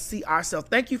letting us see ourselves.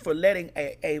 Thank you for letting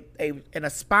an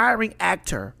aspiring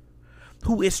actor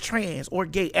who is trans or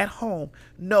gay at home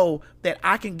know that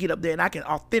I can get up there and I can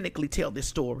authentically tell this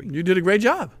story. You did a great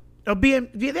job. Of being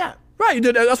that. Right, you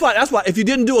did. That's why. If you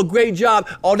didn't do a great job,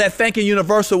 all that thanking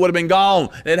Universal would have been gone.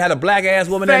 It had a black ass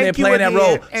woman in there playing that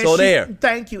role. So there.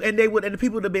 Thank you, and the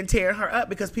people would have been tearing her up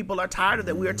because people are tired of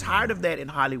that. We are tired of that in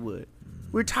Hollywood.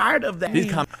 We're tired of that.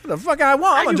 What the fuck I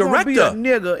want? I'm a director. Be a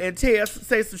nigga and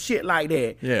say some shit like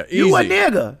that. Yeah, easy. You a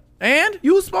nigga, and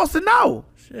you was supposed to know.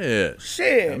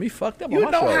 Shit. Got me fucked up. You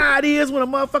know how it is when a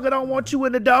motherfucker don't want you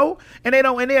in the door, and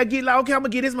they'll get like, okay, I'm gonna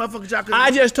get this motherfucker job.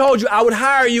 I just told you I would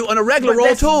hire you on a regular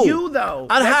role too. You though.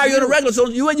 I'd hire you on a regular. So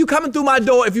you coming through my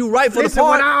door if you write for the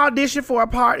part. When I audition for a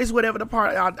part, it's whatever the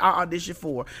part I audition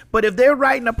for. But if they're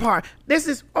writing a part, this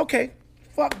is okay.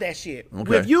 Fuck that shit.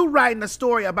 Okay. If you writing a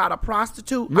story about a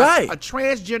prostitute, right, a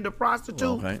transgender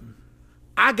prostitute, okay,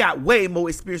 I got way more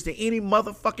experience than any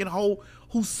motherfucking hoe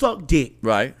who suck dick.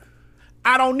 Right.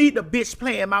 I don't need the bitch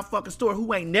playing my fucking story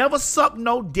who ain't never sucked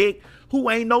no dick, who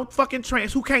ain't no fucking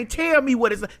trans, who can't tell me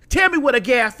what is. Tell me what a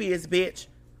gaff is, bitch.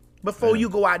 Before you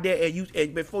go out there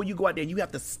and you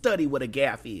have to study what a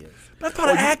gaff is. That's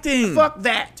part of acting. Fuck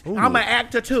that. Ooh. I'm an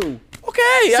actor too.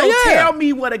 Okay. So tell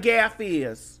me what a gaff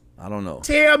is. I don't know.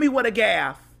 Tell me what a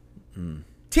gaff.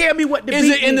 Tell me what the is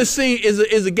it in the scene?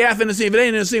 Is a gaff in the scene? If it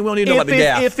ain't in the scene, we don't need to know about the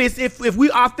gaff. If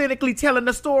we authentically telling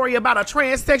the story about a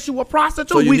transsexual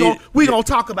prostitute, we gonna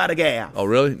talk about a gaff. Oh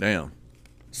really? Damn.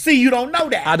 See, you don't know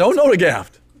that. I don't know the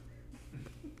gaff.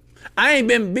 I ain't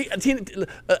been beat.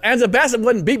 Angela Bassett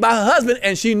wasn't beat by her husband,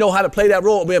 and she know how to play that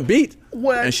role of being beat.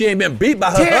 What? And she ain't been beat by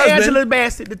her husband. Tell Angela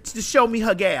Bassett to show me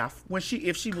her gaff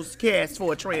if she was cast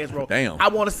for a trans role. Damn. I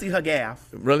want to see her gaff.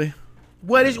 Really?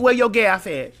 Where your gaff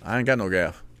at? I ain't got no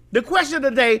gaff. The question of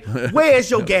the day: where is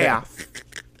your gaff?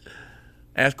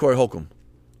 Ask Corey Holcomb.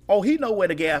 Oh, he know where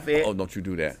the gaff at. Oh, don't you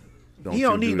do that. He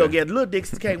don't need no gaff. Little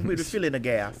Dixon came with filling a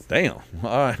gaff. Damn.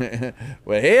 All right.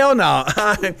 Well, hell no.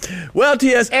 Well,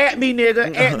 T.S. At me,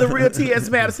 nigga. At the real T.S.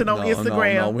 Madison on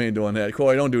Instagram. No, we ain't doing that.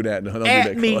 Corey, don't do that. Don't at do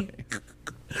that, me. Corey.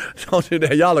 Don't do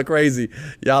that. Y'all are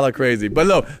crazy. But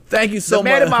look, thank you so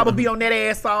much. The mob will be on that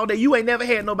ass all day. You ain't never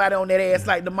had nobody on that ass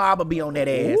like the mob will be on that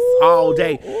ass all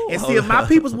day. And see, if my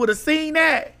peoples would have seen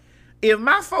that, if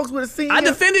my folks would have seen I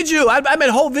defended you. I made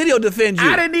a whole video defend you.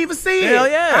 I didn't even see it. Hell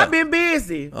yeah. I've been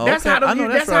busy. Oh, that's okay.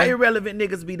 how right. irrelevant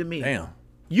niggas be to me. Damn.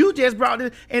 You just brought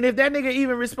this, and if that nigga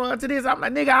even respond to this, I'm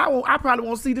like, nigga, I probably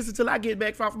won't see this until I get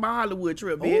back from my Hollywood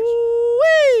trip, bitch.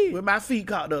 Ooh-wee. With my feet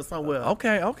caught up somewhere.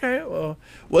 Okay. Well,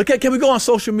 can we go on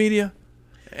social media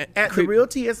At The Real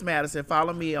T.S. Madison.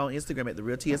 Follow me on Instagram at The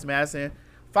Real T.S. Madison.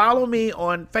 Follow me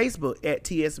on Facebook at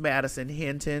T.S. Madison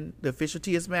Hinton, the official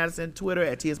T.S. Madison, Twitter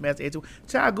at T.S. Madison.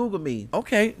 Try Google me.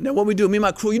 Okay. Now what we do, me and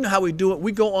my crew, you know how we do it.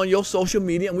 We go on your social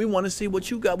media and we want to see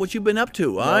what you got, what you've been up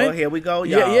to. All right. Here we go,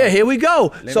 y'all. Yeah, here we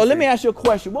go. Let me ask you a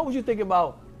question. What would you think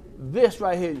about this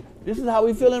right here? This is how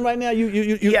we feeling right now.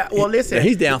 Yeah. Well, listen. Yeah,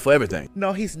 he's down for everything.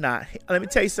 No, he's not. Let me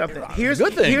tell you something. Here's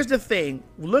the thing.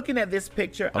 Looking at this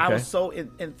picture, I was so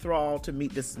enthralled to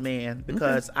meet this man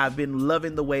because I've been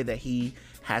loving the way that he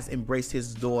has embraced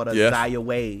his daughter, Zaya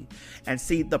Wade. And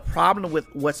see, the problem with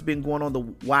what's been going on,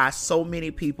 why so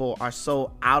many people are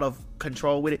so out of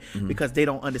control with it, because they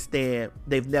don't understand.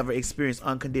 They've never experienced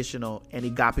unconditional and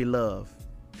agape love.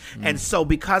 And so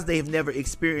because they've never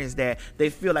experienced that,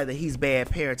 they feel like that he's bad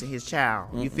parenting his child.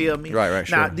 You feel me? Right,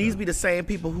 Now, sure. these be the same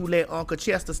people who let Uncle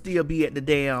Chester still be at the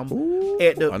damn,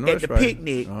 at the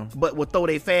picnic, but will throw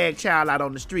their fag child out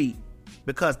on the street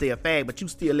because they're a fag, but you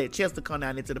still let Chester come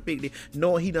down into the picnic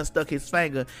knowing he done stuck his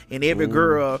finger in every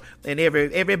girl and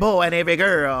every boy and every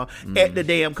girl at the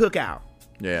damn cookout.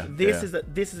 Yeah. This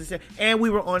is and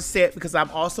we were on set because I'm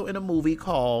also in a movie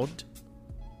called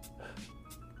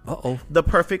The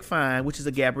Perfect Find, which is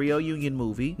a Gabrielle Union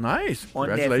movie. Nice. On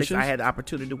Congratulations. Netflix. I had the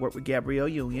opportunity to work with Gabrielle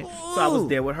Union. So I was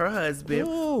there with her husband.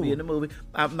 Be in the movie.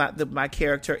 My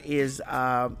character is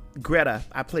Greta.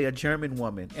 I play a German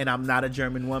woman, and I'm not a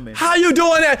German woman. How you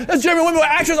doing that? There's German women with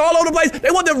actors all over the place.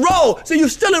 They want the role. So you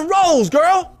still in roles,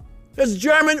 girl. There's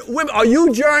German women. Are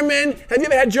you German? Have you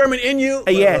ever had German in you?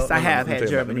 Yes, I have had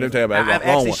German. I've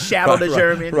actually shadowed a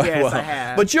German. Yes, I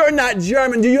have. But you're not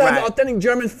German. Do you have the authentic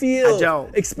German feel? I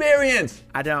don't. Experience?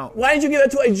 I don't. Why didn't you give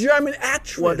that to a German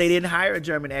actress? Well, they didn't hire a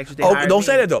German actress. They don't hired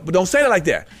say me. that though. But don't say that like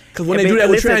that. Because when they do that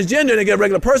with transgender, they get a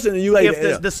regular person, and you like.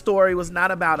 If the story was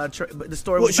not about the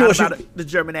story was not about the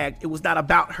German act. It was not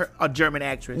about a German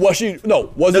actress. Was she?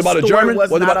 No. Was it about a German?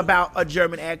 Was not about a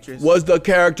German actress. Was the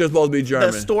character supposed to be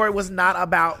German? The story was not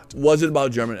about. Was it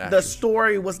about German actors? The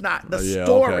story was not. The yeah,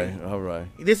 story. Okay. All right.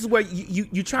 This is where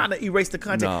you trying to erase the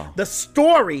content. No. The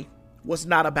story was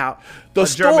not about the a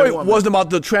story German woman. wasn't about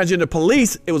the transgender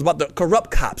police. It was about the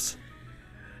corrupt cops.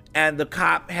 And the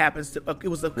cop happens to. It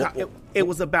was it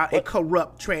was about a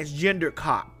corrupt transgender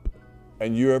cop.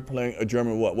 And you're playing a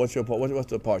German what? What's your part? What's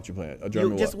the part you're playing? A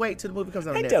German Just what? wait till the movie comes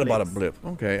on Ain't Netflix. that about a blip?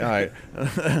 Okay, all right.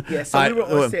 Yeah, so we were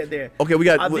on set there. Okay, we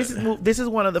got. This is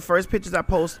one of the first pictures I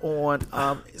post on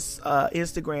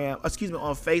Instagram. Excuse me,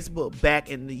 on Facebook back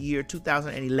in the year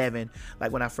 2011,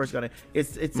 like when I first got it.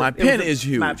 It's my pen is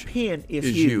huge. My pen is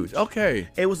huge. Okay.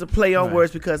 It was a play on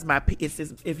words because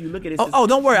if you look at it,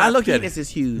 don't worry, I looked at it. Penis is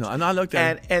huge. No, I looked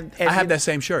at it. And I have that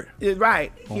same shirt.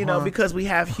 Right. You know, because we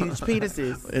have huge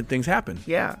penises. And things happen.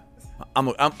 Yeah. I'm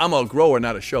a grower,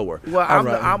 not a shower. Well,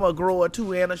 I'm a grower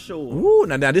too and a shower. Ooh,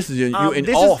 now this is you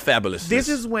all fabulous. This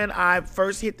is when I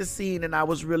first hit the scene and I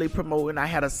was really promoting. I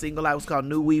had a single out. It was called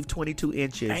New Weave 22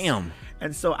 Inches. Damn.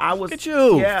 And so I was. Look at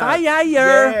you. Yeah. Fire.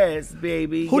 Yes,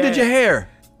 baby. Who did your hair?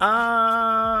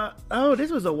 This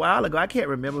was a while ago. I can't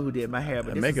remember who did my hair,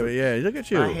 but makeup. Look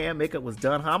at you. My hair and makeup was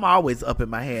done. I'm always up in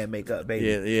my hair and makeup,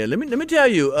 baby. Yeah. Let me tell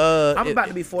you. I'm about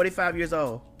to be 45 years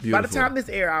old. Beautiful. By the time this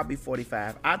air, I'll be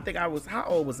 45. I think I was. How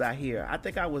old was I here? I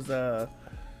think I was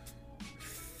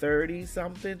 30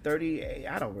 something, 38.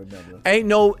 I don't remember. Ain't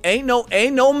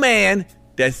no man.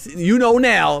 That's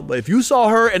now, but if you saw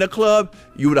her in a club,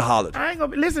 you would have hollered. I ain't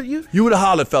gonna listen. You would have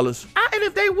hollered, fellas. And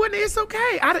if they wouldn't, it's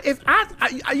okay.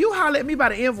 You holler at me by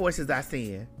the invoices I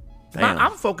send.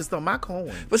 I'm focused on my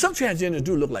coin. But some transgenders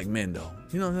do look like men, though.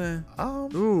 You know what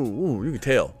I'm saying? Ooh, you can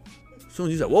tell. As soon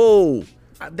as you say, "Whoa,"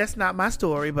 that's not my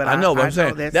story. But I know. But I'm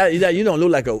saying that you don't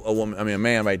look like a woman. I mean, a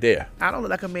man right there. I don't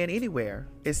look like a man anywhere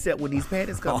except when these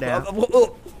panties come down.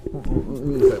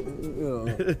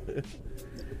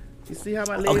 You see how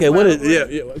my legs? Okay, what is? Yeah.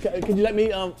 Can you let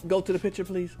me go to the picture,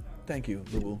 please? Thank you,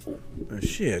 boo boo.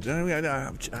 Shit. All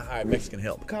right, Mexican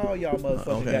help. Call y'all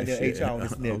motherfuckers goddamn HR on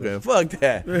this nigga. Okay, fuck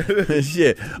that.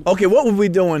 Shit. Okay, what were we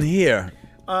doing here?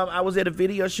 I was at a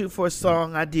video shoot for a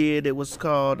song I did. It was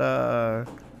called I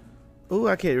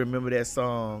can't remember that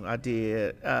song. I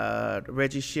did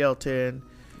Reggie Shelton.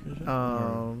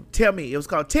 Tell Me. It was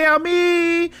called Tell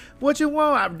Me What You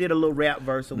Want. I did a little rap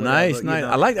verse or whatever. Nice. You know.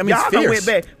 I like. I mean, y'all fierce. went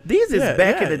back. These is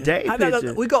back in the day.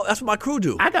 We go. That's what my crew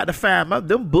do. I got to find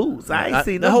them boots. I ain't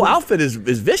seen the them whole boots. outfit is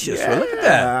vicious. Yeah, Look at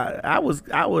that.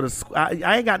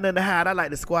 I ain't got nothing to hide. I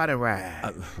like to squat and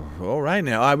ride. All right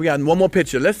now. All right, we got one more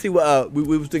picture. Let's see what we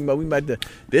was thinking about. We might.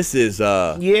 This is.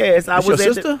 Yes, I was. Your at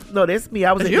sister? No, that's me.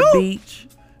 I was at the beach.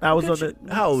 I was on the.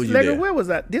 How old were you there? there? Where was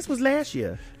I? This was last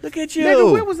year. Look at you.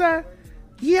 Nigga, where was I?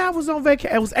 Yeah, I was on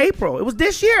vacation. It was April. It was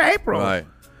this year, April. Right.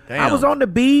 Damn. I was on the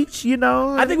beach, you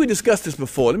know. I think we discussed this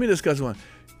before. Let me discuss one.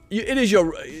 It is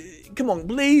your. Come on,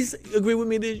 please agree with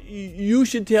me that you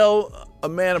should tell a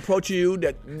man approaching you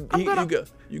that you got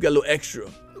a little extra.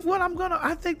 Well,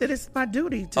 I think that it's my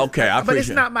duty to. Okay, I appreciate but it's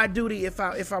not my duty if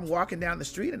I'm walking down the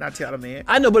street and I tell a man.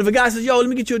 I know, but if a guy says, "Yo, let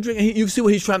me get you a drink," and you see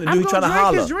what he's trying to do, he's trying to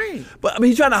holler. His drink. But I mean,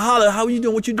 he's trying to holler. How are you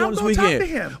doing? What you doing this weekend? Talk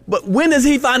to him. But when does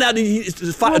he find out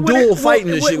that dual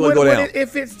fighting and shit going to go down?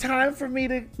 If it's time for me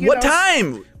to. What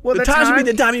time? Well, the time should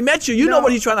be the time he met you. You know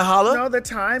what he's trying to holler. No, the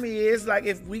time is like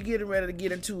if we getting ready to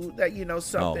get into that,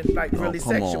 something really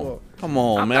sexual. Come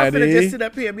on, I'm man. not gonna just sit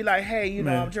up here and be like, hey,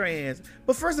 I'm trans.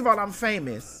 But first of all, I'm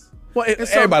famous. Well,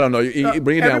 everybody don't know. You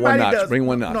bring it down one notch. Does. Bring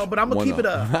one notch. No, but I'm gonna keep it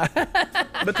up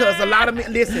because a lot of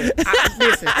men. Listen.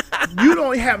 You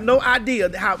don't have no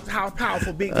idea how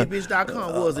powerful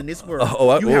BigDickBitch.com was in this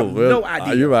world. You have no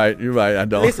idea. You're right. I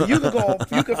don't. Listen, you can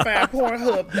find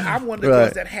Pornhub. I'm one of the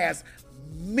girls that has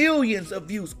millions of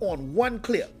views on one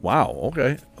clip. Wow.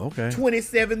 Okay.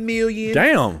 27 million.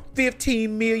 Damn.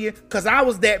 15 million. Cause I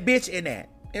was that bitch in that.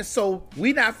 And so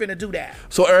we not finna do that.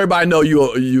 So everybody know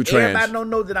you trans. Everybody don't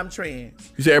know that I'm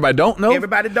trans. You say everybody don't know?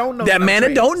 Everybody don't know that man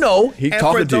that don't know, he talking to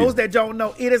you. And for those that don't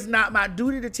know, it is not my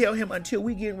duty to tell him until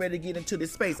we getting ready to get into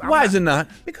this space. Why is it not?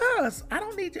 Because I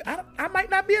don't need to. I might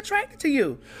not be attracted to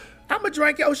you. I'm gonna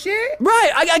drink your shit.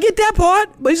 Right, I get that part.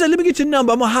 But he said, let me get your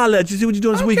number. I'm gonna holler at you, see what you're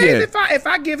doing this weekend. If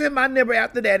I give him my number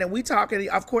after that and we talking,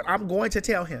 of course I'm going to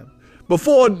tell him.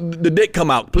 Before the dick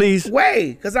come out, please.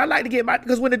 Wait, because I like to get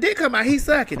because when the dick come out, he's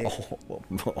sucking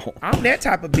it. I'm that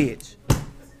type of bitch.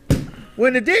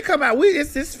 When the dick come out,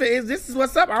 this is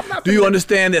what's up. I'm not. Do you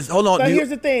understand this? Hold on. But here's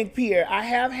the thing, Pierre. I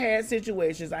have had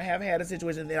situations. I have had a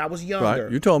situation that I was younger.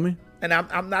 Right, you told me. And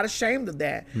I'm not ashamed of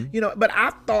that. But I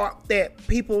thought that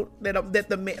people that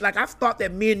the men, like I thought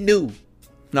that men knew.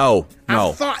 No.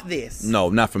 I thought this. No,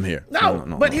 not from here.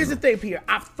 No, but here's the thing, Pierre.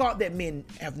 I thought that men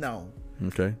have known.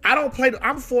 Okay. I don't play.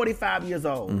 I'm 45 years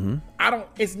old.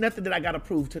 It's nothing that I got to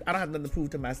prove to. I don't have nothing to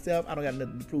prove to myself. I don't got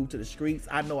nothing to prove to the streets.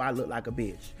 I know I look like a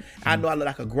bitch. I know I look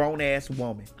like a grown ass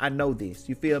woman. I know this.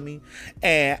 You feel me?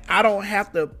 And I don't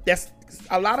have to. That's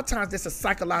a lot of times. That's a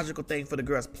psychological thing for the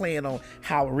girls playing on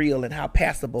how real and how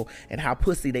passable and how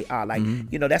pussy they are. Like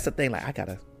that's the thing. Like I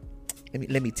gotta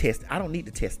let me test. I don't need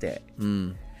to test that.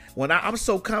 When I'm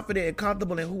so confident and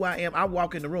comfortable in who I am, I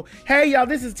walk in the room. Hey, y'all,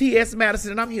 this is T.S.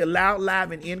 Madison, and I'm here loud,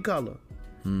 live, and in color.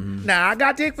 Now, I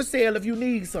got dick for sale if you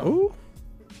need some. Ooh,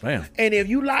 damn. And if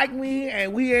you like me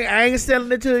and I ain't selling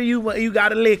it to you, but you got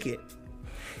to lick it.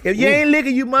 If you ain't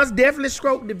licking, you must definitely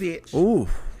stroke the bitch. Ooh.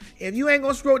 If you ain't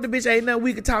going to stroke the bitch, ain't nothing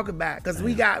we can talk about because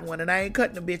we got one, and I ain't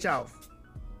cutting the bitch off.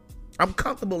 I'm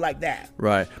comfortable like that.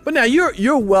 Right. But now,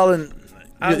 you're well in...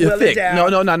 You're thick. Down.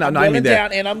 No, I mean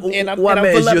that. And I'm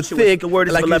voluptuous. You're thick. The word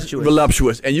is like voluptuous.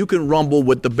 Voluptuous, and you can rumble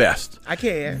with the best. I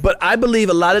can. But I believe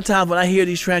a lot of times when I hear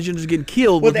these transgenders getting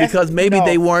killed, was because maybe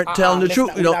they weren't telling the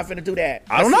truth. We're not finna do that.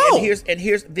 I don't know. And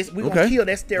here's this. We're gonna kill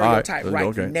that stereotype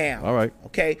now. All right.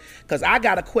 Okay. Because I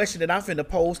got a question that I'm finna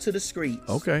pose to the streets.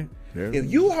 Okay.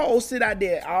 If you hoes sit out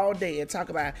there all day and talk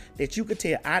about that, you could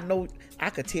tell. I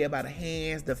could tell by the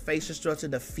hands, the facial structure,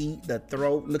 the feet, the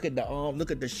throat. Look at the arm. Look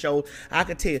at the shoulder. I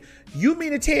could tell. You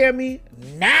mean to tell me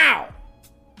now,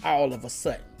 all of a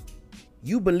sudden,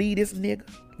 you believe this nigga?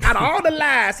 Out of all the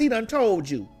lies he done told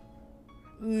you,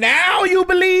 now you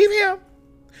believe him?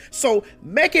 So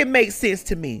make it make sense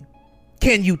to me.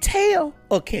 Can you tell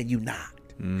or can you not?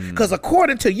 Because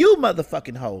according to you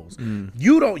motherfucking hoes,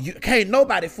 you can't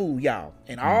nobody fool y'all.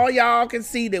 And all y'all can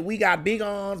see that we got big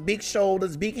arms, big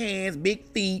shoulders, big hands, big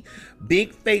feet,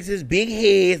 big faces, big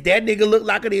heads. That nigga look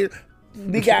like it is.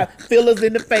 We got fillers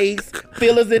in the face,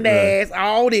 fillers in the ass,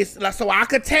 all this. So I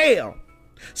could tell.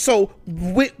 So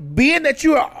being that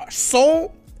you are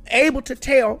so able to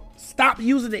tell, stop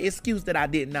using the excuse that I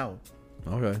didn't know.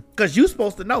 Okay. Because you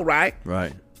supposed to know, right?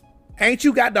 Right. Ain't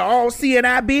you got the all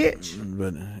CNI bitch?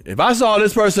 But if I saw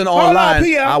this person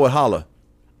online, I would holler.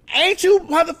 Ain't you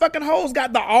motherfucking hoes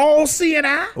got the all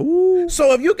CNI? Ooh.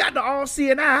 So if you got the all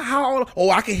CNI,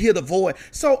 I can hear the voice.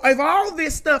 So if all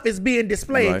this stuff is being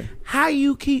displayed, how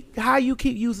you keep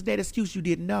using that excuse you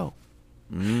didn't know?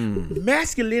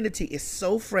 Masculinity is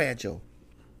so fragile.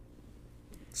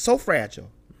 So fragile.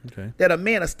 Okay. That a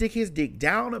man will stick his dick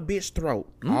down a bitch's throat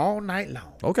all night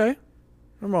long. Okay.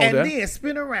 And then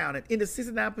spin around it in the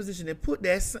 69 position and put the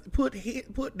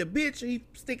bitch he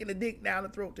sticking the dick down the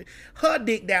throat, her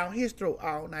dick down his throat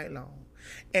all night long,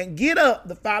 and get up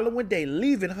the following day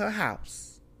leaving her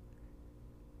house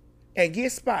and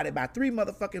get spotted by 3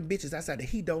 motherfucking bitches outside that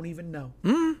he don't even know.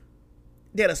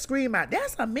 that'll scream out,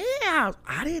 "That's a man house."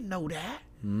 I didn't know that.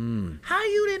 How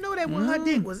you didn't know that when her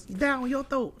dick was down your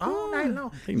throat all night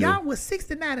long? Y'all was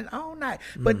 69 and all night.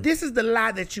 But this is the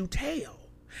lie that you tell,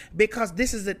 because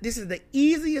this is the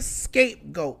easiest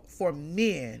scapegoat for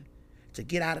men to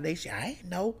get out of their shit. I ain't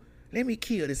know. Let me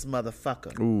kill this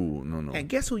motherfucker. Ooh, no. And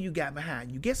guess who you got behind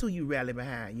you? Guess who you rally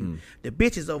behind you? The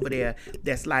bitches over there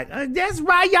that's like, that's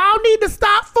right, y'all need to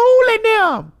stop fooling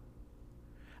them.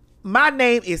 My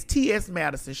name is T.S.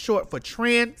 Madison, short for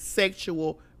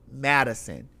Transsexual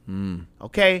Madison.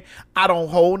 Okay? I don't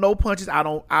hold no punches.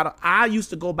 I used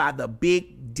to go by the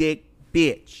big dick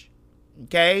bitch.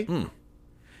 Okay?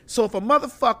 So if a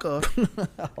motherfucker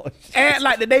act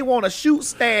like that they want to shoot,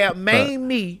 stab, maim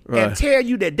me, and tell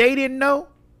you that they didn't know,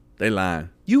 they lying.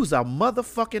 You's a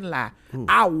motherfucking lie.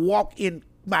 I walk in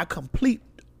my complete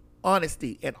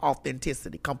honesty and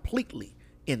authenticity, completely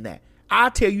in that. I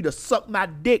tell you to suck my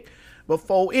dick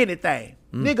before anything.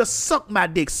 Nigga, suck my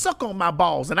dick, suck on my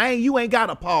balls, and you ain't got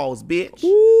a pause, bitch.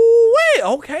 Ooh, wait,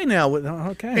 okay now.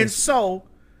 Okay. And so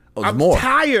I'm more.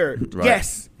 tired. Right.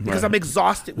 Yes, because I'm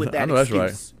exhausted with that I know excuse.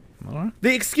 that's right. All right.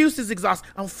 The excuse is exhausted.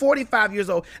 I'm 45 years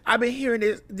old. I've been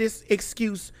hearing this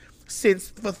excuse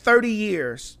for 30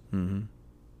 years.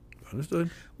 Understood.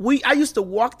 I used to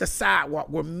walk the sidewalk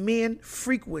where men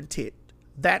frequented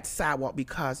that sidewalk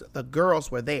because the girls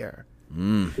were there.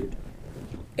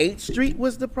 8th Street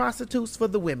was the prostitutes for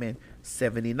the women.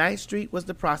 79th Street was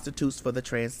the prostitutes for the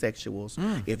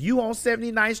transsexuals. If you on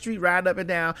 79th Street riding up and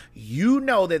down, you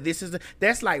know that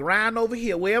that's like riding over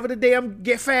here, wherever the damn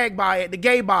fag bar at, the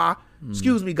gay bar,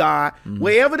 excuse me, God,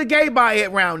 wherever the gay bar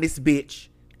at around this bitch.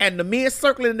 And the men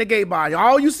circling in the gay bar.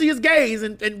 All you see is gays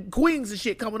and queens and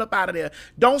shit coming up out of there.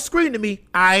 Don't scream to me.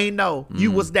 I ain't know.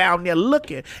 You was down there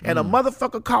looking, and a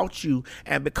motherfucker caught you.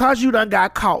 And because you done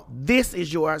got caught, this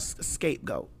is your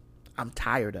scapegoat. I'm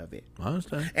tired of it. I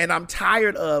understand. And I'm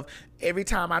tired of every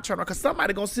time I turn on, because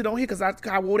somebody gonna sit on here because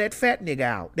I wore that fat nigga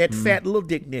out. That fat little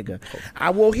dick nigga. I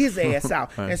wore his ass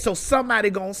out. And so somebody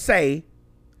gonna say,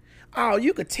 "Oh,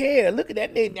 you could tell. Look at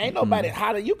that nigga. Ain't nobody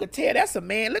hotter. You could tell that's a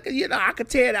man. Look at, I could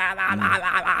tell that."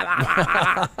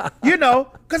 You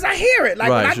know, because I hear it. Like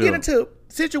when I get into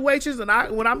situations and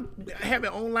when I'm having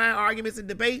online arguments and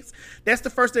debates, that's the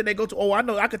first thing they go to. "Oh, I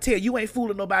know. I could tell you ain't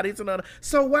fooling nobody." It's another.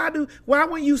 So why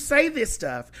when you say this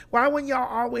stuff, why when y'all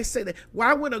always say that,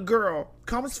 why when a girl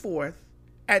comes forth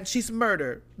and she's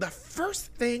murdered, the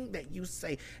first thing that you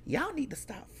say, y'all need to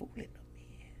stop fooling them,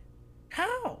 man?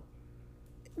 How?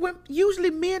 When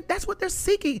usually men, that's what they're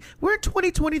seeking. We're in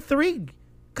 2023.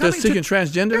 They're seeking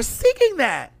transgender? They're seeking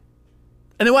that.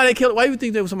 And then why do you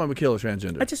think somebody would kill a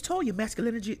transgender? I just told you,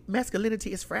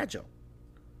 masculinity is fragile.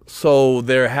 So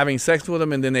they're having sex with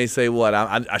them, and then they say, "What?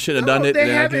 I should have done it."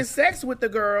 They're having sex with the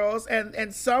girls,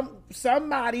 and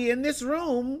somebody in this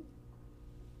room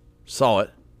saw it.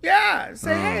 Yeah,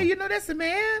 say, "Hey, you know that's a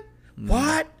man."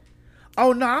 What?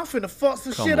 "Oh no, I'm finna fuck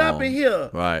some shit up in here."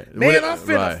 Right. Man, I'm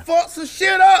finna fuck some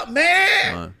shit up,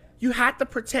 man. Right. You have to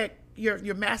protect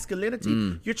your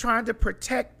masculinity. You're trying to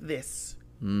protect this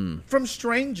from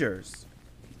strangers.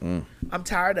 I'm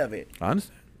tired of it. I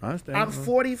understand. I'm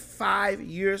 45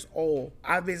 years old.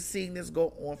 I've been seeing this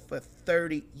go on for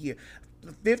 30 years.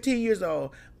 15 years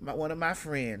old, one of my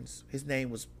friends, his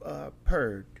name was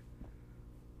Purd.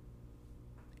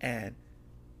 And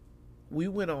we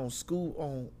went on school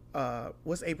on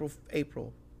what's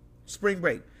April? Spring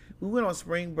break. We went on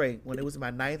spring break when it was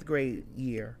my 9th grade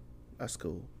year of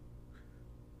school.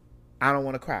 I don't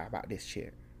want to cry about this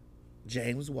shit.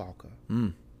 James Walker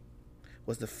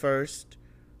was the first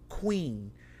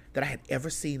queen that I had ever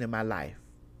seen in my life.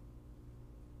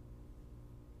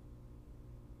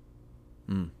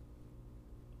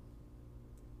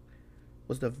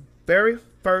 Was the very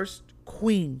first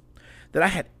queen that I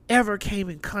had ever came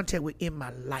in contact with in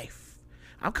my life.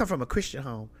 I'm come from a Christian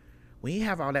home. We didn't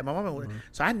have all that. My mama,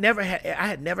 so I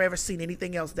had never ever seen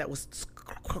anything else that was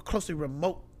closely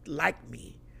remote like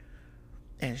me.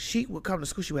 And she would come to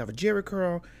school. She would have a Jerry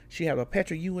curl. She had a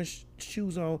Petra Ewan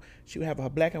shoes on. She would have her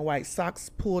black and white socks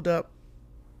pulled up.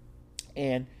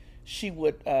 And she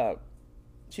would,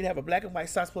 she'd have a black and white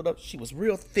socks pulled up. She was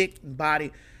real thick in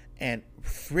body and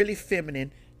really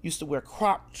feminine. Used to wear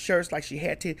cropped shirts like she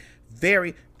had to.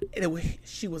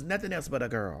 She was nothing else but a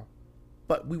girl.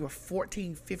 But we were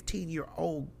 14,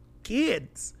 15-year-old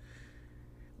kids.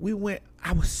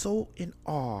 I was so in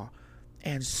awe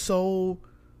and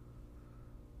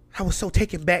I was so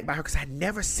taken back by her because I'd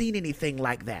never seen anything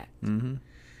like that. And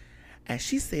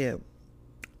she said,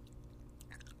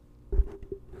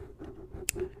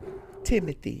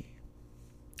 "Timothy,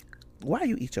 why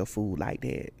you eat your food like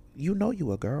that? You know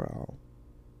you a girl.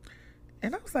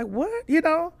 And I was like, what? You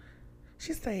know?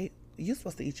 She said, you're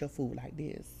supposed to eat your food like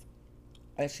this.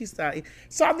 And she started.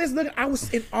 So I'm just looking. I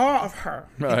was in awe of her.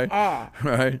 Right. In awe.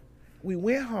 Right. We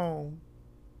went home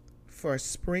for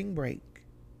spring break.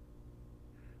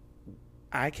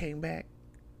 I came back.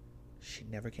 She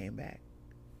never came back.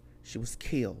 She was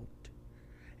killed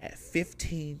at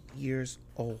 15 years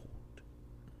old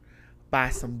by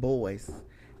some boys.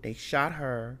 They shot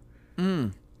her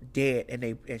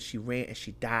dead, and she ran and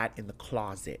she died in the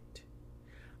closet.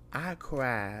 I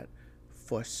cried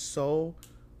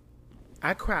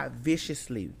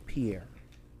viciously, Pierre,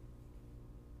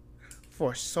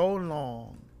 for so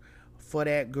long for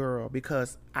that girl,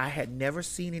 because I had never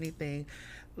seen anything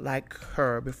like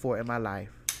her before in my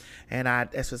life. And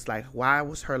it's just like, why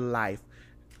was her life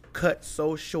cut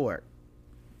so short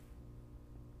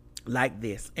like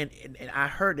this? And I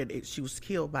heard that she was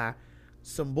killed by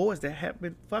some boys that had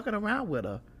been fucking around with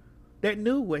her, that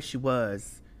knew where she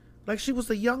was. Like she was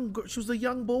a young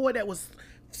boy that was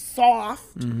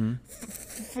soft,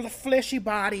 fleshy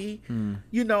body,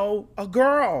 you know, a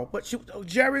girl, but she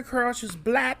Jerry curl. She was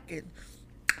black, and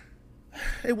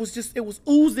it was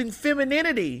oozing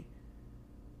femininity,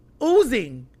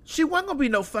 oozing. She wasn't gonna be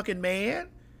no fucking man.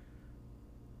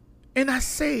 And I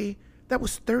say, that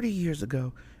was 30 years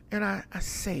ago, and I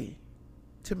say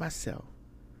to myself,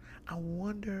 I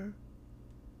wonder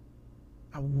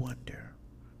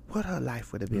what her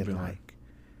life would have been like.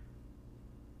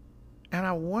 And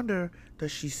I wonder,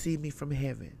 does she see me from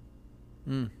heaven?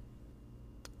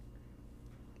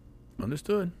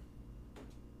 Understood.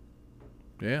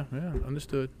 Yeah,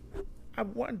 understood. I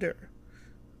wonder,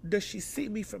 does she see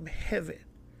me from heaven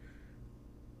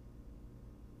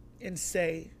and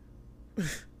say,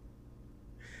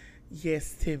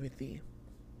 yes, Timothy,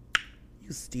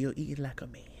 you still eating like a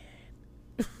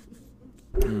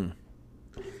man.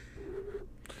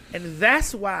 And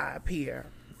that's why, Pierre,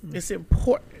 it's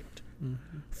important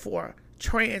for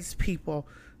trans people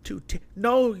to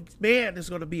no man is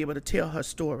going to be able to tell her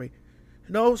story.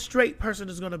 No straight person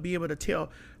is going to be able to tell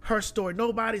her story.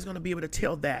 Nobody's going to be able to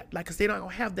tell that, like, because they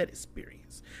don't have that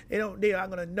experience. They're not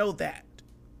going to know that.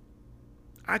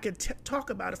 I can talk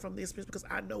about it from the experience because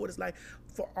I know what it's like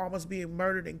for almost being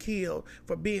murdered and killed,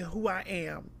 for being who I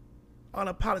am,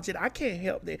 unapologetic. I can't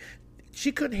help that.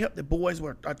 She couldn't help the boys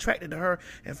were attracted to her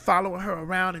and following her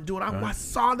around and doing. I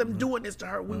saw them doing this to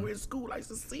her. We were in school. I used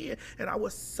to see it, and I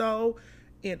was so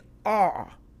in awe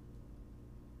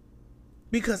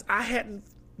because I hadn't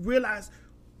realized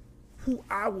who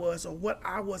I was or what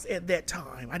I was at that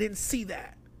time. I didn't see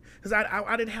that. Because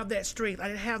I didn't have that strength. I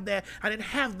didn't have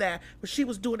that. But she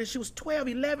was doing it. She was 12,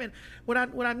 11. When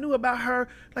I knew about her,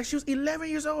 like she was 11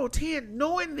 years old, 10,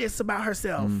 knowing this about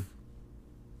herself.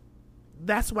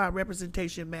 That's why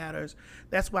representation matters.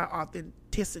 That's why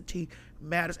authenticity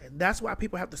matters. And that's why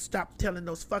people have to stop telling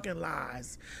those fucking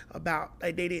lies about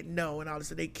like they didn't know and all this.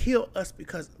 They kill us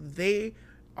because they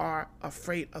are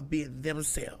afraid of being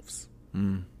themselves.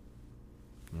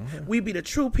 We be the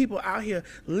true people out here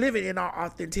living in our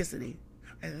authenticity.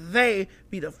 And they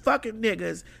be the fucking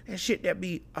niggas and shit that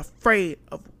be afraid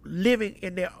of living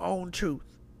in their own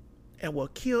truth and will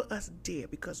kill us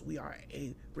dead because we are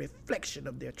a reflection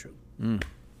of their truth.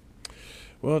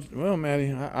 Well,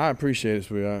 Maddie, I appreciate it,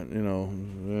 sweetheart. You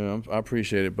know, I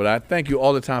appreciate it. But I thank you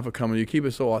all the time for coming. You keep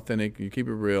it so authentic. You keep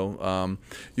it real.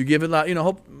 You give it a lot. You know,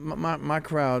 hope my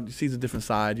crowd sees a different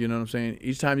side. You know what I'm saying?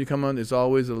 Each time you come on, it's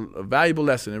always a valuable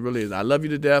lesson. It really is. I love you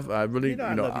to death. I really,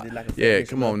 I love you like a fat yeah. bitch.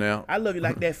 Come on now. I love you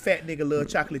like that fat nigga love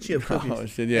chocolate chip cookies. Oh,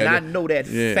 shit, yeah, and I know that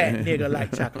fat nigga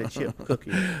like chocolate chip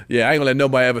cookies. Yeah, I ain't gonna let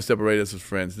nobody ever separate us as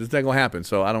friends. This ain't gonna happen.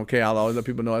 So I don't care. I'll always let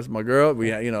people know that's my girl.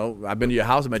 You know, I've been to your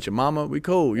house. I met your mama. We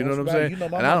cool. You know what I'm saying? You know,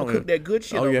 my mama cook that good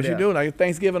shit. Oh, yes, there. you do. Like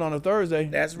Thanksgiving on a Thursday.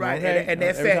 That's right. Okay? And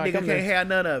that fat nigga can't have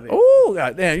none of it. Oh,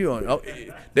 goddamn,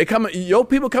 they coming. Your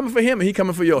people coming for him, and he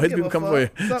coming for you. His people coming for you.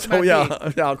 Suck So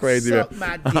y'all crazy. Suck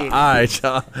my dick. All right,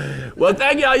 y'all. Well,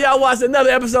 thank y'all. Y'all watched another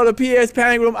episode of Pierre's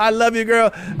Panic Room. I love you,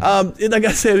 girl. Like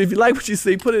I said, if you like what you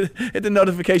see, hit the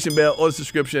notification bell or the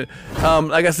subscription.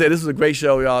 Like I said, this was a great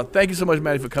show, y'all. Thank you so much,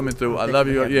 Maddie, for coming through. I love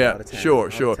you. Yeah, sure.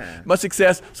 Much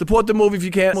success. Support the movie if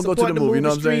you can. We'll go to the movie. You know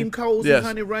what I'm saying? Stream Cozy,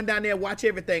 honey, run down there, watch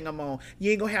everything I'm on.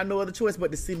 You ain't gonna have no other choice but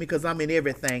to see me because I'm in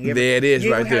everything. There it is, right there.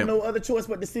 You ain't gonna have no other choice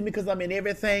but to see me because I'm in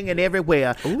everything and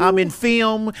everywhere. Ooh. I'm in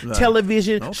film,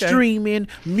 television, streaming,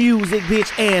 music,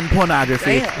 bitch, and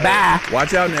pornography. Bye.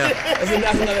 Watch out now. That's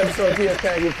another episode of Pierre's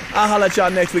Panic Room. I'll holler at y'all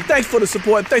next week. Thanks for the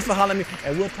support. Thanks for hollering at me,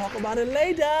 and we'll talk about it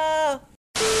later.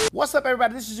 What's up,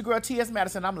 everybody? This is your girl, T.S.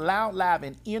 Madison. I'm loud, live,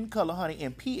 and in color, honey,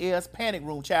 in Pierre's Panic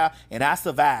Room, child, and I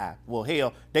survived. Well,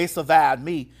 hell, they survived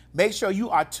me. Make sure you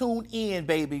are tuned in,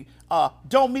 baby.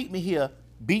 Don't meet me here.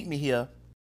 Beat me here.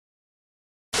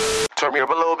 Turn me up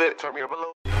a little bit. Turn me up a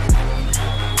little.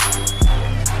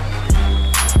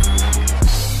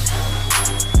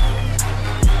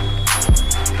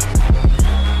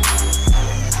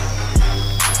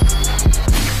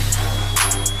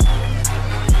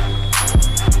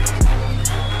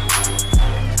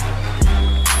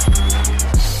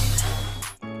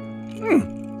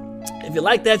 If you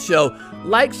like that show,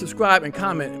 like, subscribe, and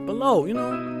comment below. You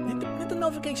know, hit the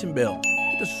notification bell.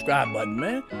 Hit the subscribe button,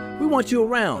 man. We want you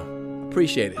around.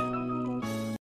 Appreciate it.